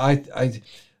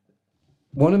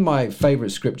one of my favorite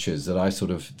scriptures that I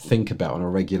sort of think about on a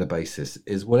regular basis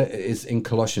is what is in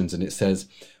Colossians, and it says,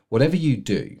 "Whatever you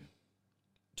do,"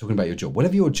 talking about your job,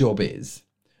 whatever your job is,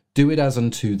 do it as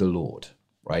unto the Lord,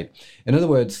 right? In other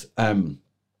words,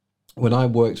 when I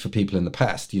worked for people in the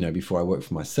past, before I worked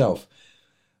for myself,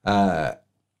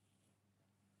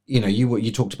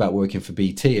 you talked about working for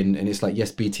BT, and it's like,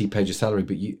 yes, BT paid your salary,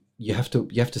 but you have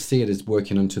to see it as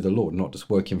working unto the Lord, not just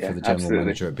working for the general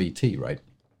manager at BT, right?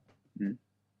 Mm.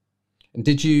 And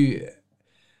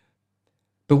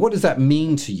but what does that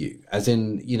mean to you? As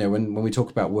in, when we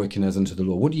talk about working as unto the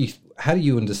Lord, how do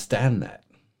you understand that?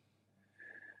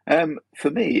 For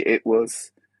me, it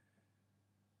was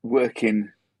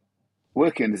working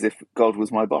as if God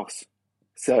was my boss.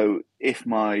 So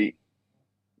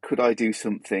could I do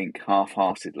something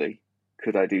half-heartedly?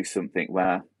 Could I do something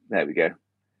where, there we go,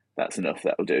 that's enough,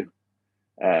 that'll do?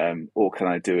 Or can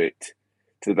I do it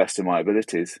to the best of my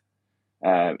abilities?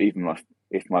 Even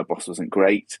if my boss wasn't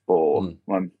great, or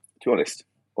to be honest,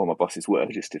 all my bosses were,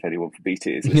 just if anyone from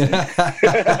BT is listening.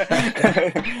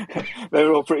 They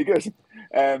were all pretty good.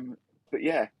 But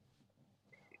yeah,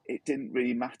 it didn't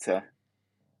really matter.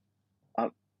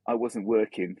 I wasn't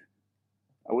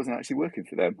actually working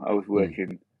for them. I was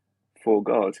working for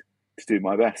God to do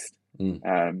my best,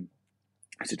 to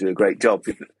do a great job.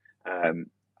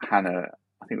 Hannah,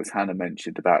 I think it was Hannah,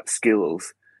 mentioned about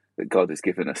skills that God has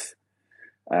given us.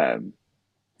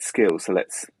 Skills, so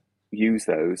let's use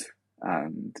those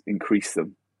and increase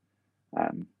them.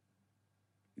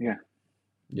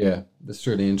 Yeah, that's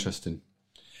really interesting.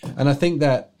 And I think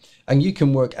that, and you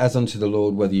can work as unto the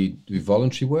Lord whether you do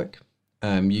voluntary work.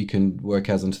 You can work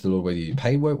as unto the Lord whether you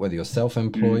pay work, whether you're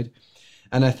self-employed.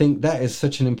 And I think that is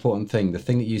such an important thing. The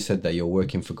thing that you said there, you're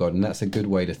working for God, and that's a good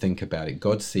way to think about it.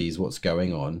 God sees what's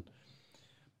going on,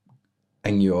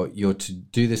 and you're to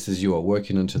do this as you are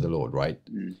working unto the Lord, right?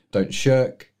 Don't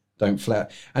shirk, don't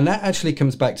flat. And that actually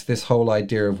comes back to this whole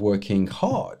idea of working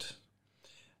hard.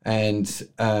 And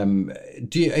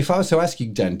if I was to ask you,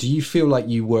 Dan, do you feel like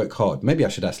you work hard? Maybe I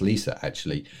should ask Lisa,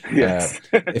 actually. Yes.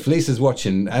 If Lisa's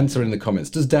watching, answer in the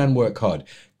comments. Does Dan work hard?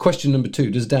 Question number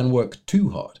 2, does Dan work too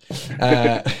hard?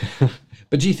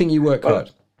 But do you think you work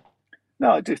hard? No,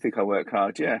 I do think I work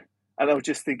hard, yeah. And I was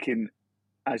just thinking,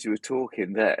 as you were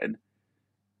talking then,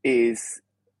 is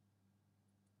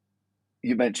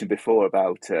you mentioned before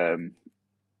about, who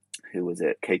was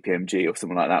it, KPMG or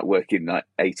something like that, working like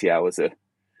 80 hours a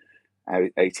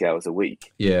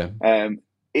week. Yeah.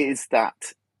 Is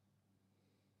that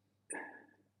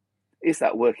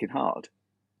working hard?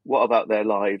 What about their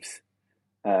lives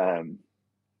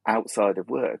outside of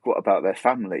work? What about their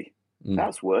family?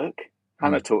 That's work.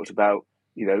 Hannah talked about,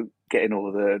 getting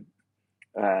all the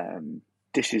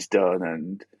dishes done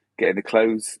and getting the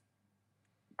clothes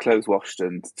washed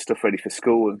and stuff ready for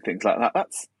school and things like that.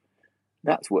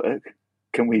 That's work.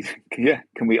 Can we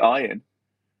iron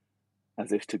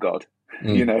as if to God?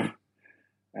 Yeah,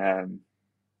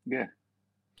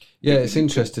 it's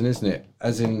interesting, isn't it?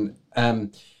 As in,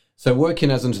 so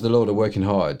working as unto the Lord or working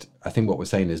hard, I think what we're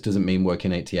saying is doesn't mean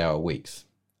working 80-hour weeks.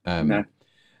 No.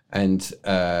 And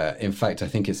in fact, I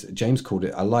think James called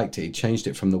it, I liked it, he changed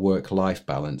it from the work-life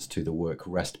balance to the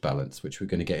work-rest balance, which we're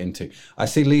going to get into. I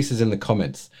see Lisa's in the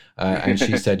comments, and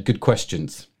she said, good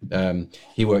questions.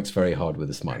 He works very hard with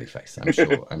a smiley face,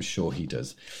 I'm sure he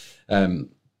does. And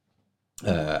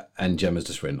Gemma's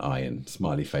just written iron,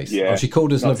 smiley face. Yeah, she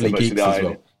called us lovely so geeks as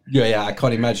well. Yeah, I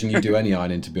can't imagine you do any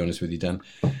ironing, to be honest with you, Dan.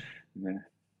 Yeah.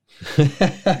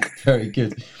 Very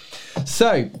good.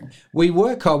 So we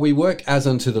work hard, we work as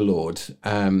unto the Lord,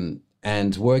 and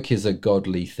work is a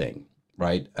godly thing,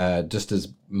 right? Just as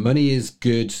money is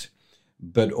good,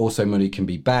 but also money can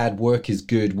be bad. Work is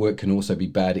good, work can also be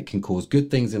bad. It can cause good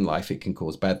things in life, it can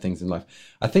cause bad things in life.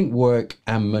 I think work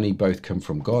and money both come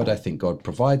from God. I think God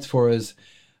provides for us.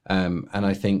 And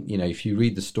I think, if you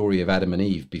read the story of Adam and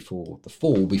Eve before the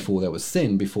fall, before there was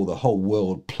sin, before the whole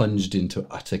world plunged into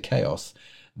utter chaos,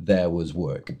 there was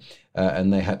work.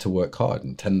 And they had to work hard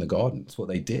and tend the garden. That's what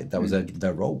they did. That was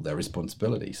their role, their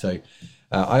responsibility. So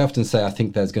I often say I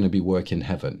think there's going to be work in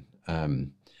heaven.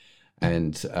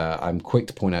 And I'm quick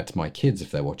to point out to my kids,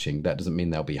 if they're watching, that doesn't mean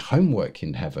there'll be homework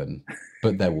in heaven,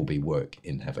 but there will be work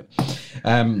in heaven.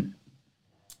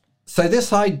 So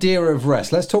this idea of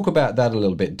rest, let's talk about that a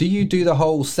little bit. Do you do the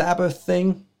whole Sabbath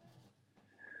thing?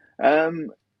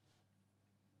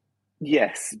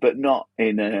 Yes, but not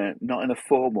in a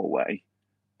formal way,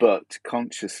 but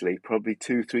consciously. Probably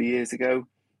 2-3 years ago,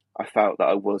 I felt that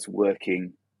I was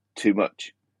working too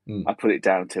much. I put it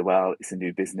down to, well, it's a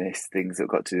new business, things have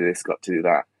got to do this, got to do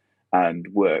that, and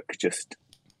work just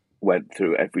went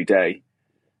through every day.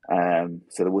 So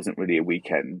there wasn't really a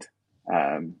weekend.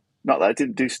 Not that I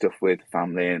didn't do stuff with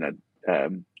family, but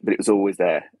it was always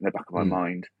there in the back of my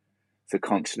mind. So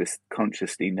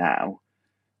consciously now,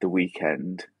 the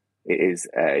weekend, it is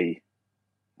as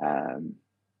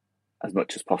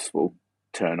much as possible,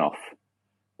 turn off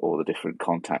all the different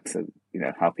contacts of,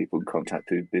 how people can contact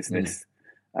through business.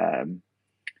 I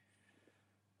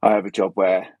have a job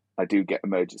where I do get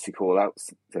emergency call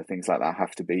outs, so things like that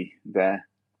have to be there.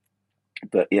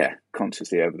 But yeah,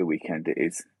 consciously over the weekend it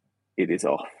is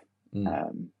off.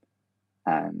 And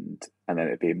then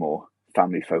it'd be more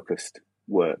family focused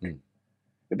work.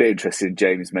 It'd be interesting.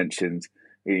 James mentioned,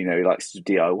 he likes to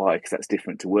DIY because that's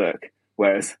different to work.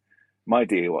 Whereas my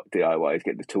DIY is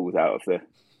getting the tools out of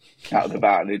the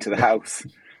van into the house.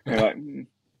 Like,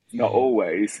 not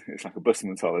always. It's like a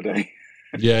busman's holiday.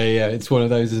 Yeah. It's one of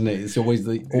those, isn't it? It's always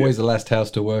the last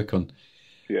house to work on.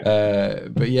 Yeah.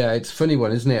 But yeah, it's a funny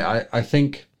one, isn't it? I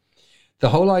think the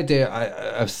whole idea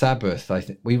of Sabbath, I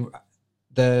think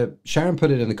Sharon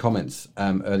put it in the comments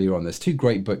earlier on. There's 2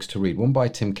 great books to read. One by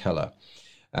Tim Keller,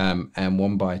 and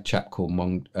one by a chap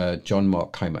called John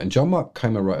Mark Comer. And John Mark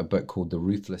Comer wrote a book called The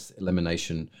Ruthless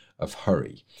Elimination of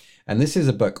Hurry. And this is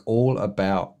a book all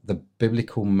about the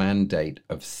biblical mandate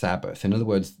of Sabbath. In other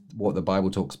words, what the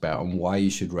Bible talks about and why you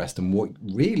should rest and what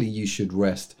really you should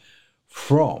rest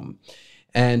from.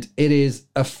 And it is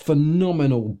a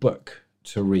phenomenal book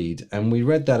to read. And we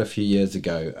read that a few years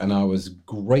ago, and I was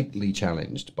greatly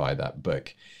challenged by that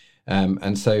book.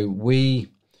 And so we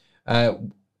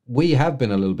have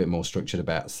been a little bit more structured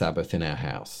about Sabbath in our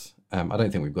house. I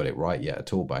don't think we've got it right yet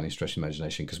at all by any stretch of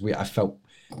imagination, because I felt,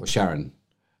 Sharon,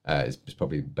 it's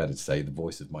probably better to say the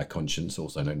voice of my conscience,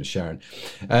 also known as Sharon,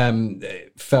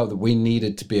 felt that we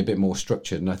needed to be a bit more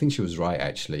structured. And I think she was right,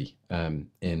 actually,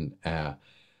 in our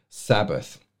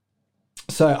Sabbath.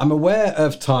 So I'm aware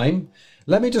of time.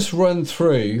 Let me just run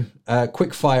through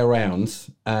quick fire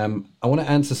rounds. I want to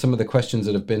answer some of the questions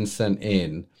that have been sent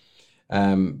in,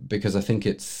 because I think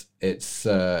it's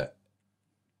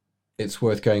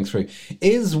worth going through.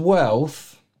 Is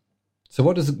wealth... So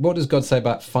what does God say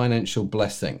about financial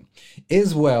blessing?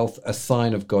 Is wealth a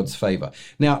sign of God's favor?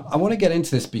 Now, I want to get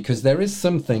into this because there is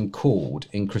something called,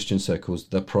 in Christian circles,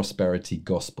 the prosperity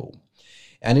gospel.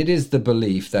 And it is the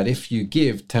belief that if you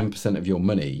give 10% of your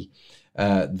money,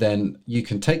 then you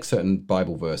can take certain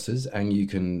Bible verses and you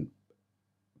can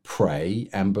pray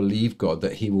and believe God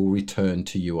that he will return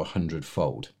to you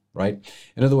 100-fold, right?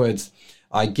 In other words,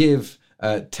 I give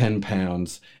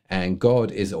 £10 and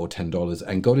God is, or $10,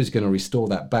 and God is going to restore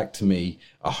that back to me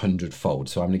 100-fold.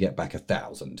 So I'm going to get back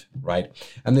 1,000, right?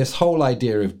 And this whole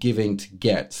idea of giving to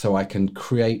get, so I can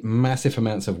create massive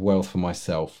amounts of wealth for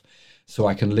myself, so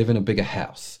I can live in a bigger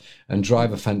house and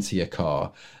drive a fancier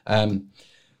car. I'm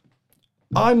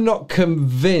not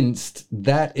convinced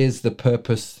that is the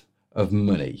purpose of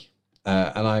money.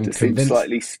 And I'm convinced... It seems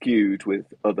slightly skewed with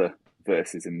other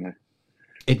verses in the...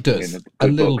 It does, a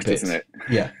little bit, doesn't it?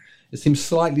 Yeah. It seems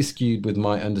slightly skewed with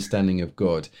my understanding of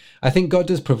God. I think God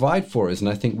does provide for us, and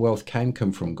I think wealth can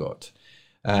come from God.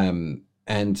 And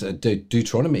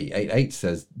Deuteronomy 8:8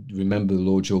 says, remember the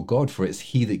Lord your God, for it's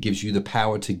he that gives you the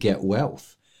power to get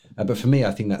wealth. But for me,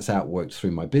 I think that's outworked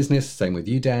through my business. Same with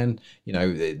you, Dan.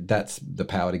 That's the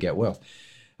power to get wealth.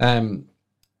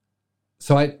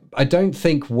 So I don't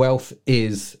think wealth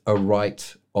is a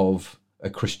right of a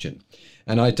Christian.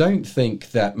 And I don't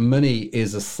think that money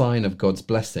is a sign of God's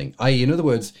blessing. I.e., in other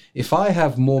words, if I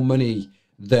have more money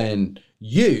than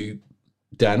you,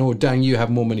 Dan, or Dan, you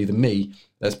have more money than me,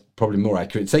 that's probably more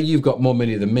accurate. Say you've got more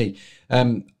money than me.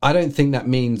 I don't think that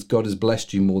means God has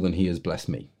blessed you more than he has blessed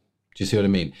me. Do you see what I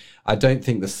mean? I don't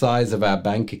think the size of our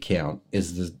bank account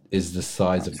is the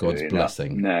size of God's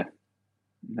blessing. No.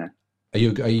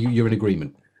 You're in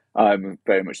agreement? I'm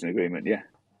very much in agreement, yeah.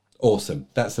 Awesome.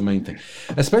 That's the main thing.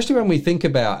 Especially when we think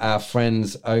about our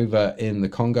friends over in the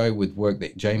Congo with work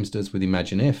that James does with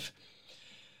Imagine If.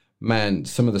 Man,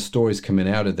 some of the stories coming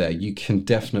out of there, you can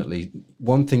definitely...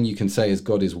 One thing you can say is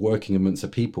God is working amongst the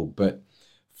people, but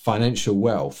financial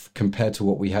wealth compared to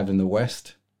what we have in the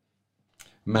West,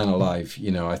 man alive.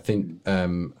 You know, I think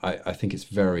I think it's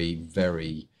very,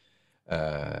 very.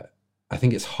 I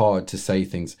think it's hard to say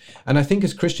things, and I think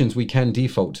as Christians we can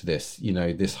default to this. You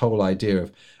know, this whole idea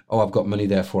of, oh, I've got money,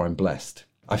 therefore I'm blessed.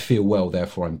 I feel well,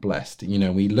 therefore I'm blessed. You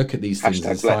know, we look at these things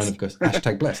as a sign of God.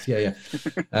 Hashtag blessed. Yeah.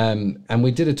 And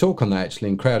we did a talk on that actually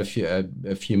in Crowd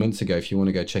a few months ago. If you want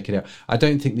to go check it out, I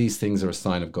don't think these things are a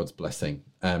sign of God's blessing.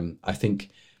 I think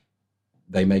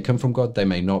they may come from God, they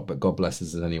may not, but God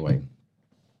blesses us anyway.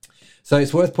 So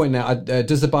it's worth pointing out,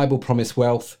 does the Bible promise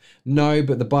wealth? No,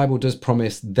 but the Bible does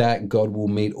promise that God will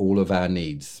meet all of our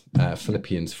needs.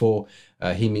 Philippians 4,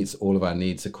 he meets all of our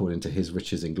needs according to his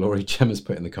riches in glory. Gemma's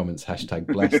put in the comments, hashtag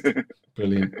blessed.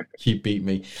 Brilliant. You beat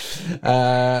me.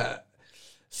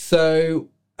 So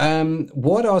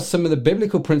what are some of the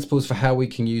biblical principles for how we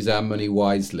can use our money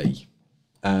wisely?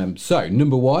 So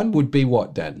number one would be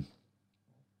what, Dan?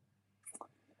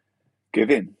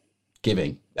 Giving,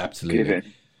 absolutely.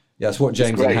 Giving. Yeah, that's what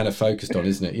James and Hannah focused on,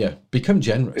 isn't it? Yeah, become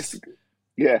generous.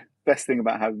 Best thing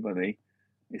about having money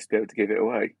is to be able to give it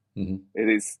away. Mm-hmm. It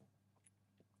is,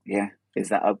 is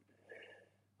that I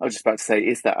was just about to say,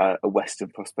 is that a Western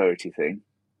prosperity thing?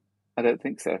 I don't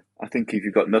think so. I think if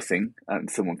you've got nothing and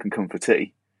someone can come for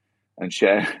tea and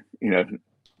share,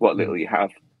 what little you have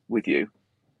with you,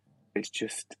 it's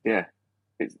just, it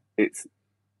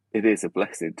is a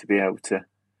blessing to be able to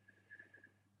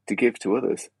give to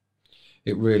others.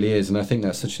 It really is. And I think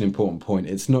that's such an important point.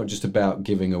 It's not just about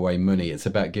giving away money. It's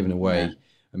about giving away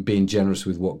and being generous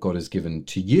with what God has given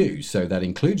to you. So that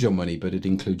includes your money, but it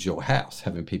includes your house,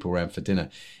 having people around for dinner.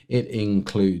 It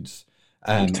includes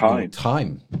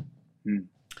time.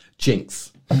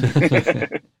 Jinx,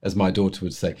 as my daughter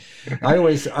would say. I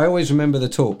always remember the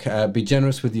talk, be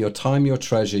generous with your time, your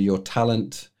treasure, your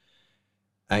talent,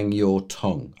 and your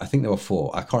tongue. I think there were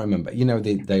 4. I can't remember.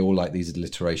 They all like these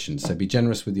alliterations. So be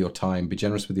generous with your time, be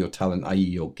generous with your talent, i.e.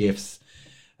 your gifts,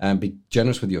 and be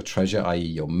generous with your treasure, i.e.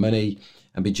 your money,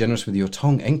 and be generous with your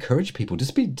tongue. Encourage people.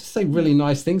 Just say really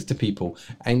nice things to people,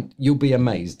 and you'll be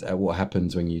amazed at what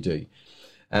happens when you do.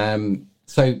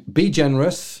 So be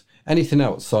generous. Anything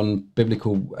else on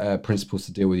biblical principles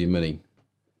to deal with your money?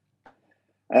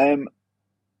 I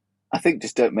think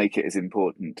just don't make it as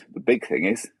important. The big thing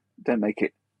is don't make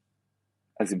it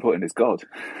as important as God.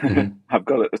 Mm-hmm. Have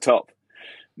God at the top.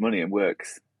 Money and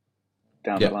works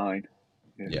down the line.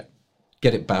 Yeah.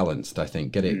 Get it balanced, I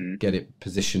think. Get it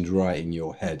positioned right in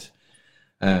your head.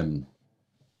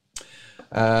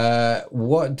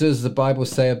 What does the Bible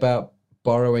say about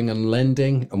borrowing and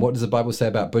lending? And what does the Bible say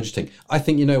about budgeting? I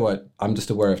think, you know what? I'm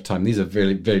just aware of time. These are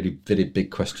very, very, very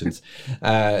big questions.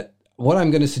 What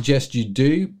I'm going to suggest you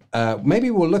do,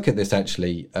 maybe we'll look at this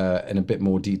actually in a bit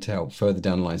more detail further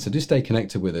down the line. So do stay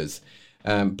connected with us.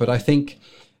 But I think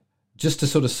just to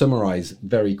sort of summarize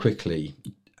very quickly,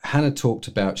 Hannah talked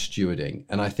about stewarding.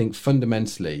 And I think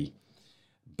fundamentally,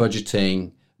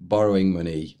 budgeting, borrowing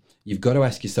money, you've got to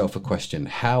ask yourself a question.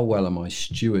 How well am I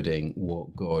stewarding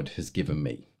what God has given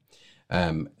me?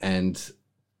 And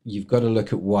you've got to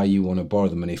look at why you want to borrow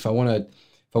the money. If I want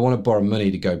to borrow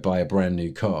money to go buy a brand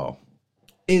new car,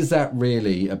 is that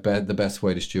really the best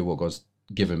way to steward what God's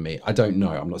given me? I don't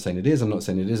know. I'm not saying it is. I'm not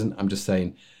saying it isn't. I'm just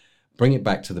saying bring it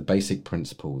back to the basic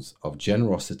principles of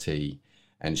generosity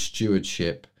and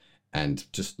stewardship, and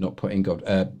just not putting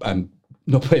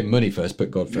not putting money first,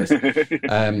 but God first.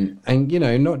 And,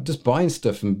 not just buying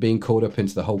stuff and being caught up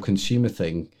into the whole consumer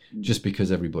thing just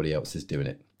because everybody else is doing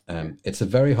it. It's a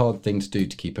very hard thing to do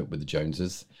to keep up with the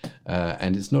Joneses,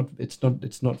 and it's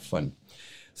not fun.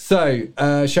 So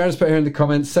Sharon's put here in the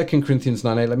comments, 2 Corinthians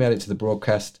 9:8. Let me add it to the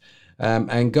broadcast.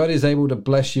 And God is able to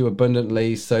bless you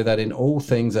abundantly, so that in all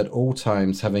things, at all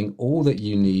times, having all that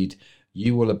you need,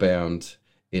 you will abound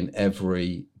in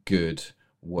every good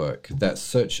work. That's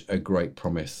such a great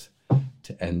promise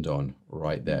to end on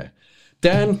right there.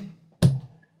 Dan,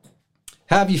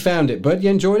 how have you found it, bud? You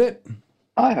enjoyed it?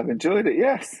 I have enjoyed it,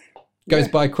 yes. Goes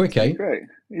by quick, eh? Great.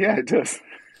 Yeah, it does.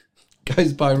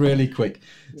 Goes by really quick.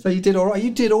 So you did all right.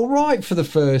 You did all right for the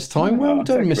first time. Well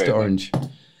done, Mr. Orange.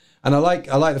 And I like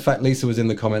the fact Lisa was in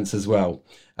the comments as well.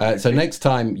 So next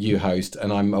time you host,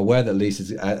 and I'm aware that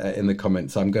Lisa's in the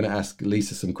comments, I'm going to ask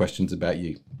Lisa some questions about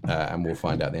you, and we'll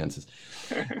find out the answers,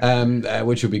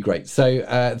 which will be great.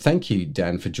 So thank you,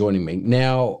 Dan, for joining me.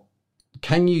 Now,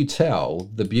 can you tell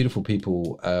the beautiful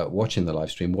people watching the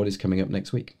live stream what is coming up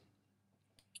next week?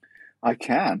 I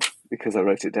can, because I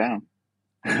wrote it down.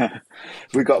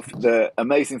 We've got the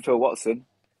amazing Phil Watson,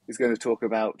 who's going to talk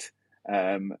about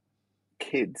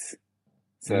kids.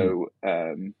 So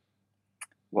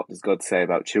what does God say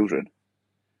about children?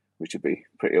 Which would be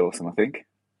pretty awesome, I think.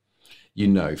 you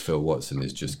know Phil Watson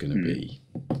is just going to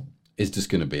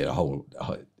be a whole.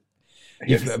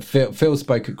 Yes. Phil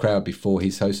spoke at Crowd before.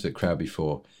 He's hosted at Crowd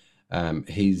before.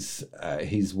 He's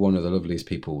one of the loveliest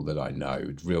people that I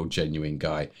know. Real genuine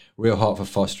guy. Real heart for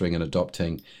fostering and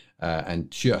adopting, and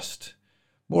just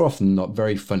more often than not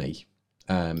very funny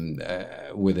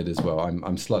with it as well.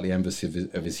 I'm slightly envious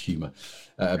of his humour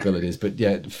abilities. But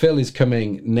yeah, Phil is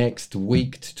coming next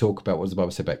week to talk about what does the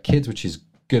Bible say about kids, which is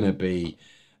going to be,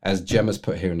 as Gemma's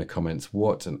put here in the comments,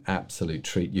 what an absolute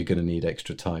treat. You're going to need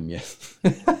extra time, yes.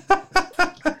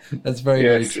 That's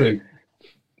very true. I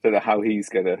don't know how he's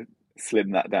going to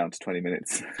slim that down to 20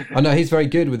 minutes. I know he's very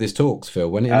good with his talks, Phil.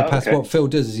 When in the past, what Phil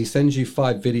does is he sends you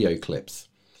 5 video clips,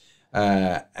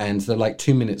 and they're like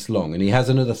 2 minutes long, and he has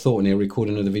another thought, and he'll record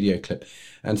another video clip,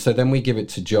 and so then we give it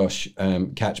to Josh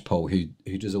Catchpole,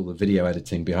 who does all the video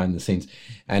editing behind the scenes,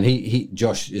 and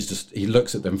Josh is just, he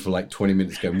looks at them for like 20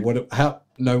 minutes, going, what?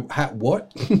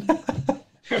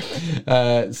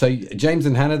 So James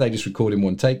and Hannah, they just record in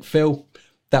one take. Phil,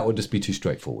 that would just be too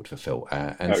straightforward for Phil.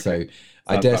 So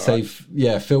I dare say,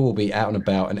 Phil will be out and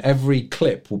about, and every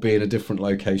clip will be in a different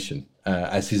location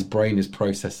as his brain is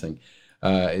processing.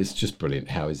 It's just brilliant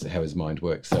how his mind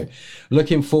works. So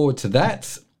looking forward to that.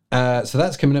 So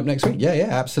that's coming up next week. Yeah,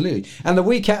 absolutely. And the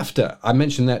week after, I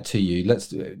mentioned that to you.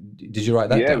 Did you write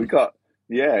that down? Yeah, we got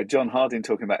John Harding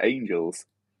talking about angels.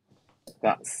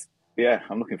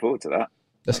 I'm looking forward to that.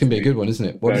 That's going to be a good one, isn't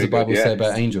it? What does the Bible say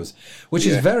about angels? Which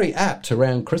is very apt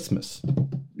around Christmas.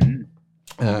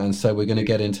 And so we're going to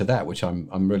get into that, which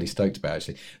I'm really stoked about,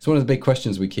 actually. It's one of the big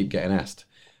questions we keep getting asked.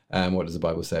 What does the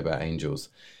Bible say about angels?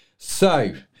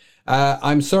 So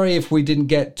I'm sorry if we didn't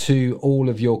get to all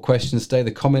of your questions today.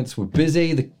 The comments were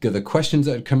busy. The questions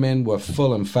that had come in were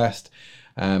full and fast.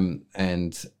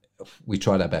 And we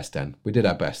tried our best, Dan. We did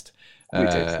our best. We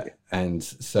did. And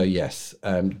so, yes,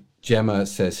 Gemma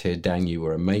says here, Dan, you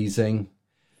were amazing.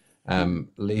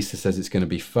 Lisa says it's going to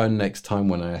be fun next time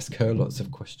when I ask her lots of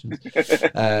questions,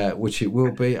 which it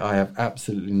will be. I have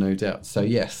absolutely no doubt. So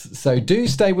yes, so do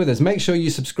stay with us. Make sure you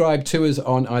subscribe to us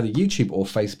on either YouTube or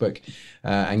Facebook,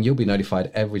 and you'll be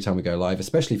notified every time we go live,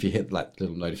 especially if you hit that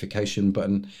little notification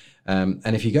button.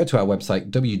 And if you go to our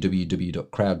website,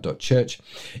 www.crowd.church,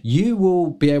 you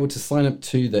will be able to sign up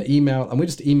to the email, and we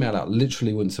just email out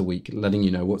literally once a week, letting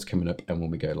you know what's coming up and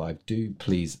when we go live. Do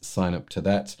please sign up to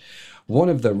that. One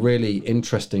of the really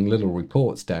interesting little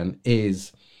reports, Dan,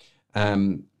 is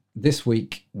this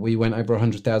week we went over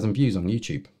 100,000 views on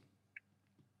YouTube.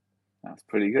 That's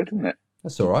pretty good, isn't it?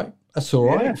 That's all right. That's all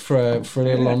right for a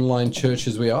little online church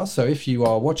as we are. So if you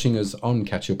are watching us on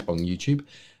Catch Up on YouTube,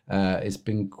 it's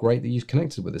been great that you've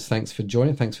connected with us. Thanks for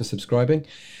joining. Thanks for subscribing.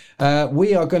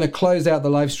 We are going to close out the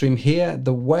live stream here.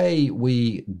 The way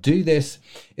we do this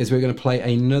is we're going to play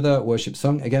another worship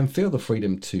song. Again, feel the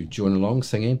freedom to join along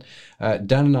singing.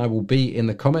 Dan and I will be in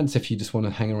the comments if you just want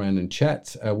to hang around and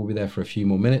chat. We'll be there for a few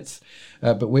more minutes.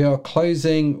 But we are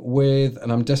closing with,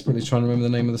 and I'm desperately trying to remember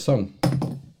the name of the song.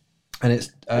 And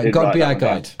it's God Be Our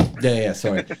Guide. Yeah,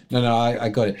 sorry. No, I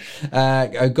got it.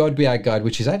 God Be Our Guide,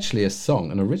 which is actually a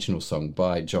song, an original song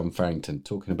by John Farrington,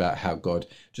 talking about how God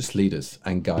just lead us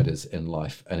and guide us in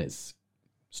life. And it's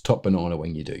top banana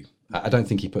when you do. I don't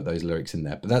think he put those lyrics in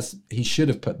there, but he should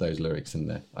have put those lyrics in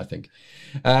there, I think.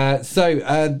 So,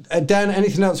 Dan,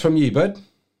 anything else from you, bud?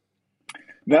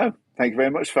 No, thank you very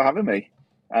much for having me.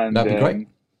 And that'd be great.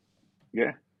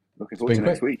 Yeah, looking forward to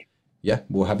next week. Yeah,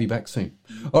 we'll have you back soon.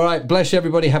 All right, bless you,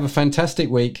 everybody. Have a fantastic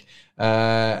week,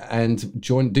 and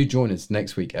join us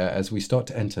next week as we start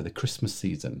to enter the Christmas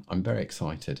season. I'm very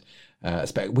excited.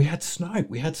 We had snow.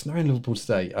 We had snow in Liverpool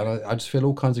today, and I just feel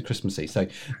all kinds of Christmassy. So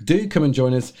do come and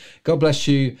join us. God bless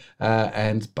you,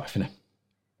 and bye for now.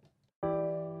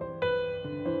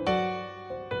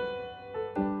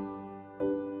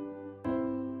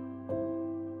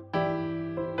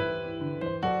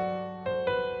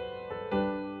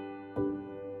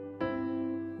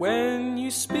 When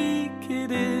you speak, it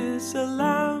is a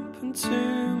lamp unto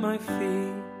my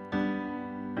feet,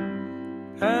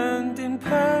 and in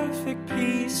perfect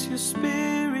peace your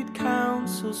spirit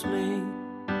counsels me.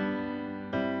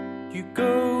 You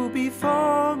go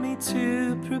before me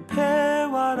to prepare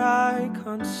what I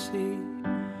can't see.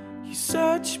 You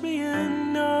search me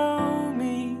and know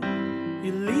me.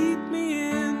 You lead me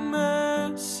in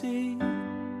mercy.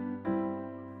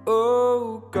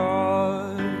 Oh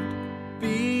God,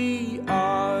 be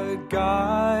our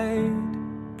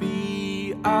guide,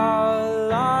 be our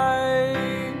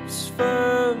life's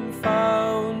firm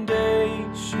foundation.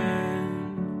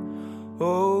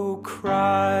 Oh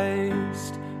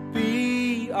Christ,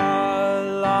 be our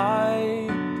light,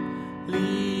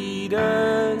 lead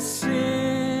us in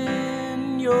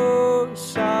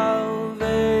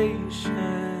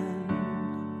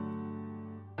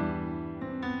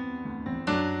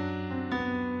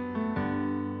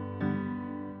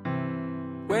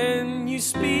When you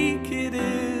speak, it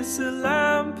is a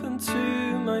lamp unto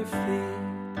my feet.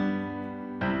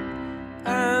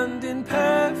 And in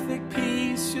perfect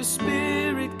peace your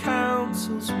spirit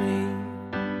counsels me.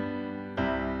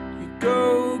 You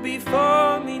go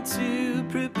before me to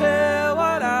prepare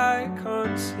what I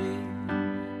can't see.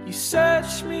 You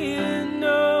search me and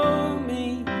know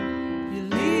me. You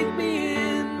lead me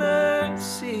in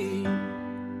mercy.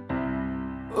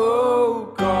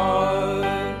 Oh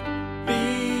God,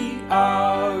 be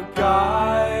our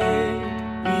guide,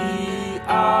 be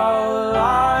our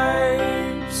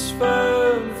life's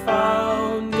firm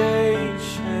foundation.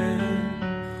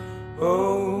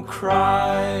 Oh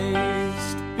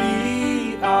Christ,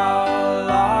 be our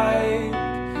light,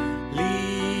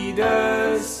 lead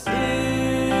us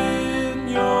in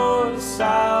your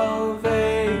salvation.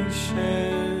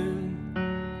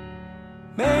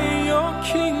 May your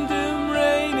kingdom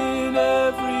reign in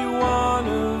every one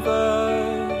of us.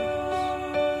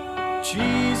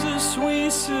 Jesus, we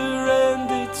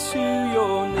surrender to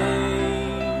your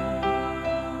name.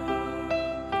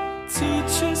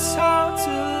 Teach us how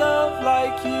to love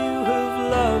like you have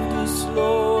loved us,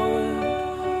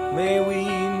 Lord. May we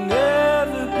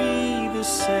never be the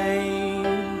same.